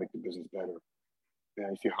how to make the business better. And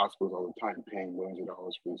I see hospitals all the time paying millions of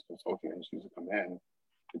dollars for these consulting agencies to come in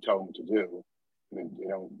to tell them what to do. And they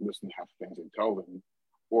don't listen to half the things they tell them,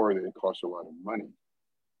 or they cost a lot of money.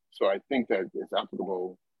 So I think that it's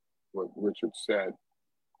applicable, what Richard said,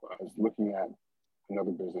 is looking at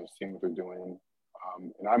another business, seeing what they're doing.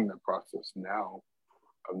 And I'm in the process now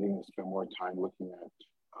of needing to spend more time looking at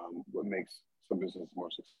what makes some businesses more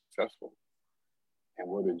successful, and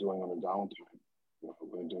what they're doing on the downtime, what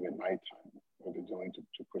they're doing at nighttime, what they're doing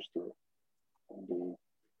to push through, and be,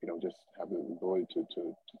 just have the ability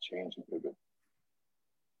to change and pivot.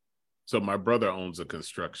 So my brother owns a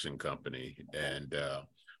construction company, and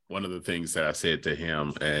one of the things that I said to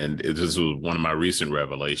him, and this was one of my recent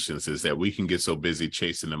revelations, is that we can get so busy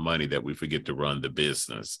chasing the money that we forget to run the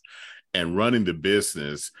business. And running the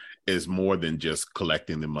business is more than just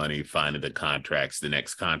collecting the money, finding the contracts, the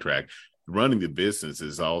next contract. Running the business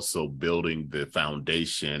is also building the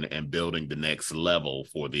foundation and building the next level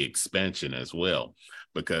for the expansion as well.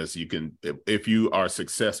 Because you can, if you are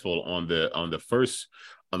successful on the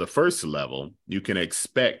first level, you can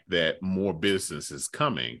expect that more business is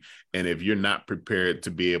coming. And if you're not prepared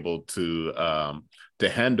to be able to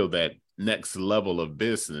handle that next level of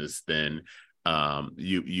business, then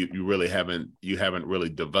you really haven't really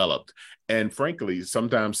developed. And frankly,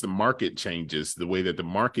 sometimes the market changes. The way that the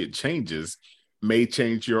market changes may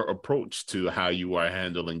change your approach to how you are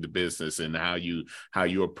handling the business, and how you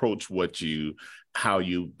approach how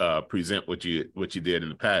you present what you did in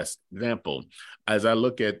the past. Example, as I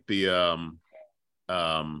look at the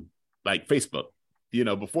like Facebook.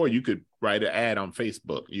 Before you could write an ad on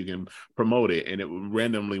Facebook, you can promote it and it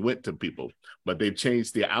randomly went to people, but they've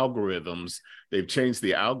changed the algorithms. They've changed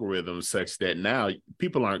the algorithms such that now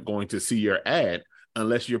people aren't going to see your ad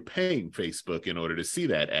unless you're paying Facebook in order to see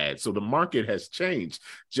that ad. So the market has changed.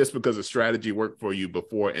 Just because a strategy worked for you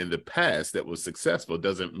before in the past that was successful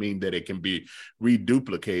doesn't mean that it can be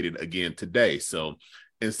reduplicated again today. So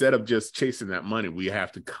instead of just chasing that money, we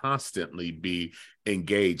have to constantly be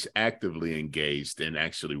engaged, actively engaged, and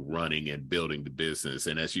actually running and building the business.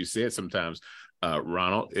 And as you said, sometimes,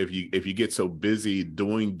 Ronald, if you get so busy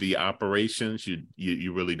doing the operations,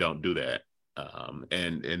 you really don't do that.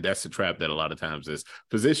 And that's the trap that a lot of times as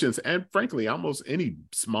physicians and frankly almost any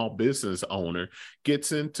small business owner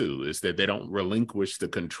gets into, is that they don't relinquish the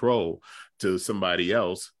control to somebody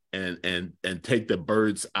else and take the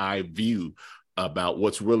bird's eye view about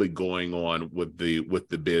what's really going on with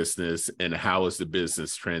the business and how is the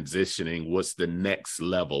business transitioning, what's the next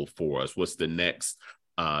level for us, what's the next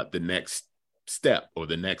step or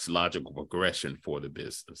the next logical progression for the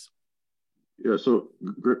business. Yeah, so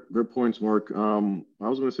great points, Mark. I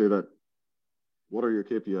was going to say that what are your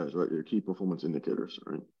KPIs, right? Your key performance indicators,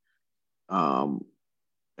 right?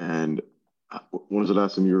 And when was the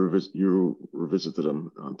last time you revisited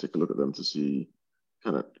them, take a look at them to see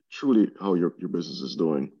kind of truly how your business is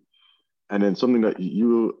doing? And then something that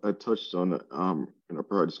you had touched on in a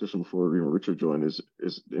prior discussion before Richard joined is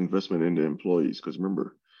the investment in the employees. Because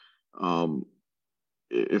remember,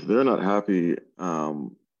 if they're not happy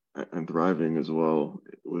and thriving as well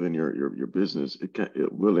within your business,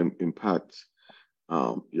 it will impact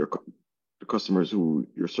the customers who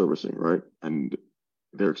you're servicing, right? And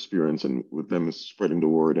their experience, and with them spreading the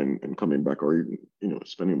word and coming back, or even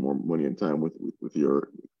spending more money and time with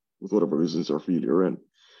whatever business or field you're in.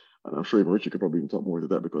 And I'm sure even Richard could probably even talk more to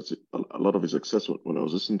that, because a lot of his success when I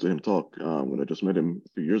was listening to him talk when I just met him a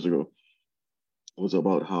few years ago was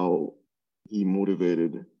about how he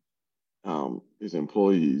motivated his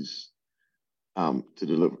employees to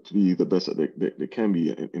be the best that they can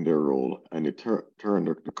be in their role, and it turned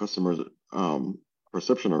the customers'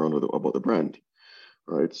 perception around about the brand,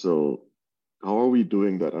 right? So how are we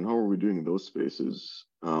doing that, and how are we doing in those spaces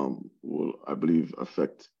will, I believe,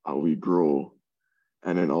 affect how we grow.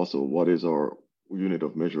 And then also, what is our unit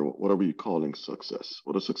of measure? What are we calling success?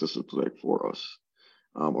 What does success look like for us?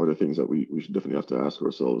 Are the things that we should definitely have to ask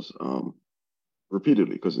ourselves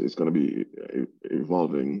repeatedly, because it's going to be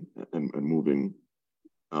evolving and moving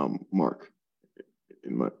mark,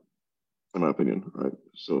 in my opinion, right?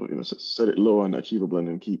 So set it low and achievable, and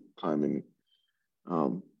then keep climbing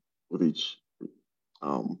with each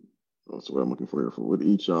that's what I'm looking for here, with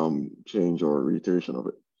each change or reiteration of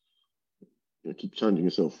it. Keep challenging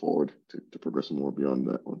yourself forward to progress more beyond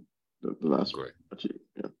that one, the last one.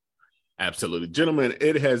 Yeah. Absolutely. Gentlemen,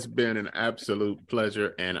 it has been an absolute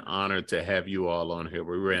pleasure and honor to have you all on here.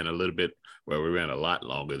 We ran a lot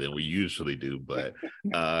longer than we usually do, but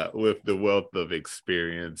with the wealth of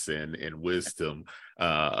experience and wisdom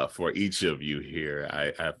for each of you here,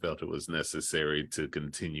 I felt it was necessary to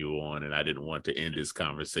continue on, and I didn't want to end this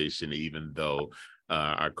conversation, even though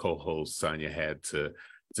our co-host Sonia had to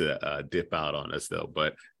dip out on us, though.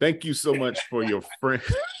 But thank you so much for your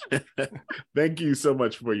thank you so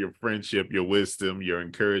much for your friendship, your wisdom, your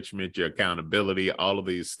encouragement, your accountability, all of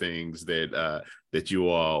these things that you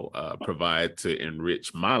all provide to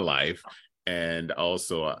enrich my life, and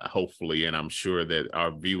also hopefully, and I'm sure that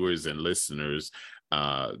our viewers and listeners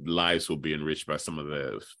lives will be enriched by some of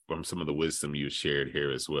the wisdom you shared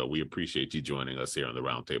here as well. We appreciate you joining us here on the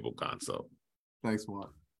Roundtable Consult. Thanks,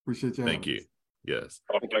 Mark. Appreciate you. Thank you. Yes.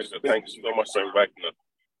 Thanks so much for inviting us.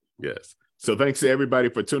 Yes. So thanks to everybody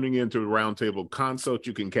for tuning in to the Roundtable Consult.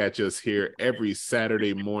 You can catch us here every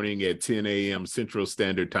Saturday morning at 10 a.m. Central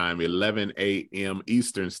Standard Time, 11 a.m.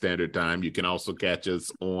 Eastern Standard Time. You can also catch us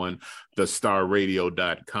on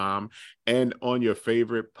thestarradio.com and on your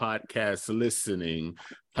favorite podcast listening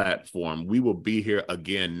platform. We will be here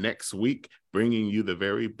again next week, bringing you the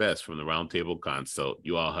very best from the Roundtable Consult.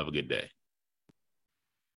 You all have a good day.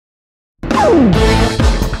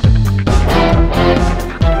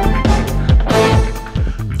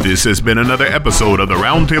 This has been another episode of the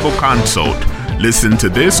Roundtable Consult. Listen to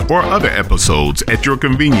this or other episodes at your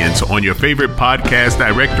convenience on your favorite podcast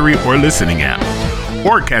directory or listening app.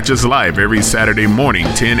 Or catch us live every Saturday morning,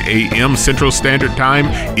 10 a.m. Central Standard Time,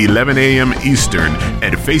 11 a.m. Eastern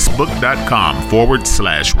at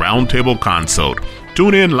facebook.com/Roundtable Consult.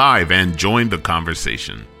 Tune in live and join the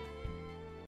conversation.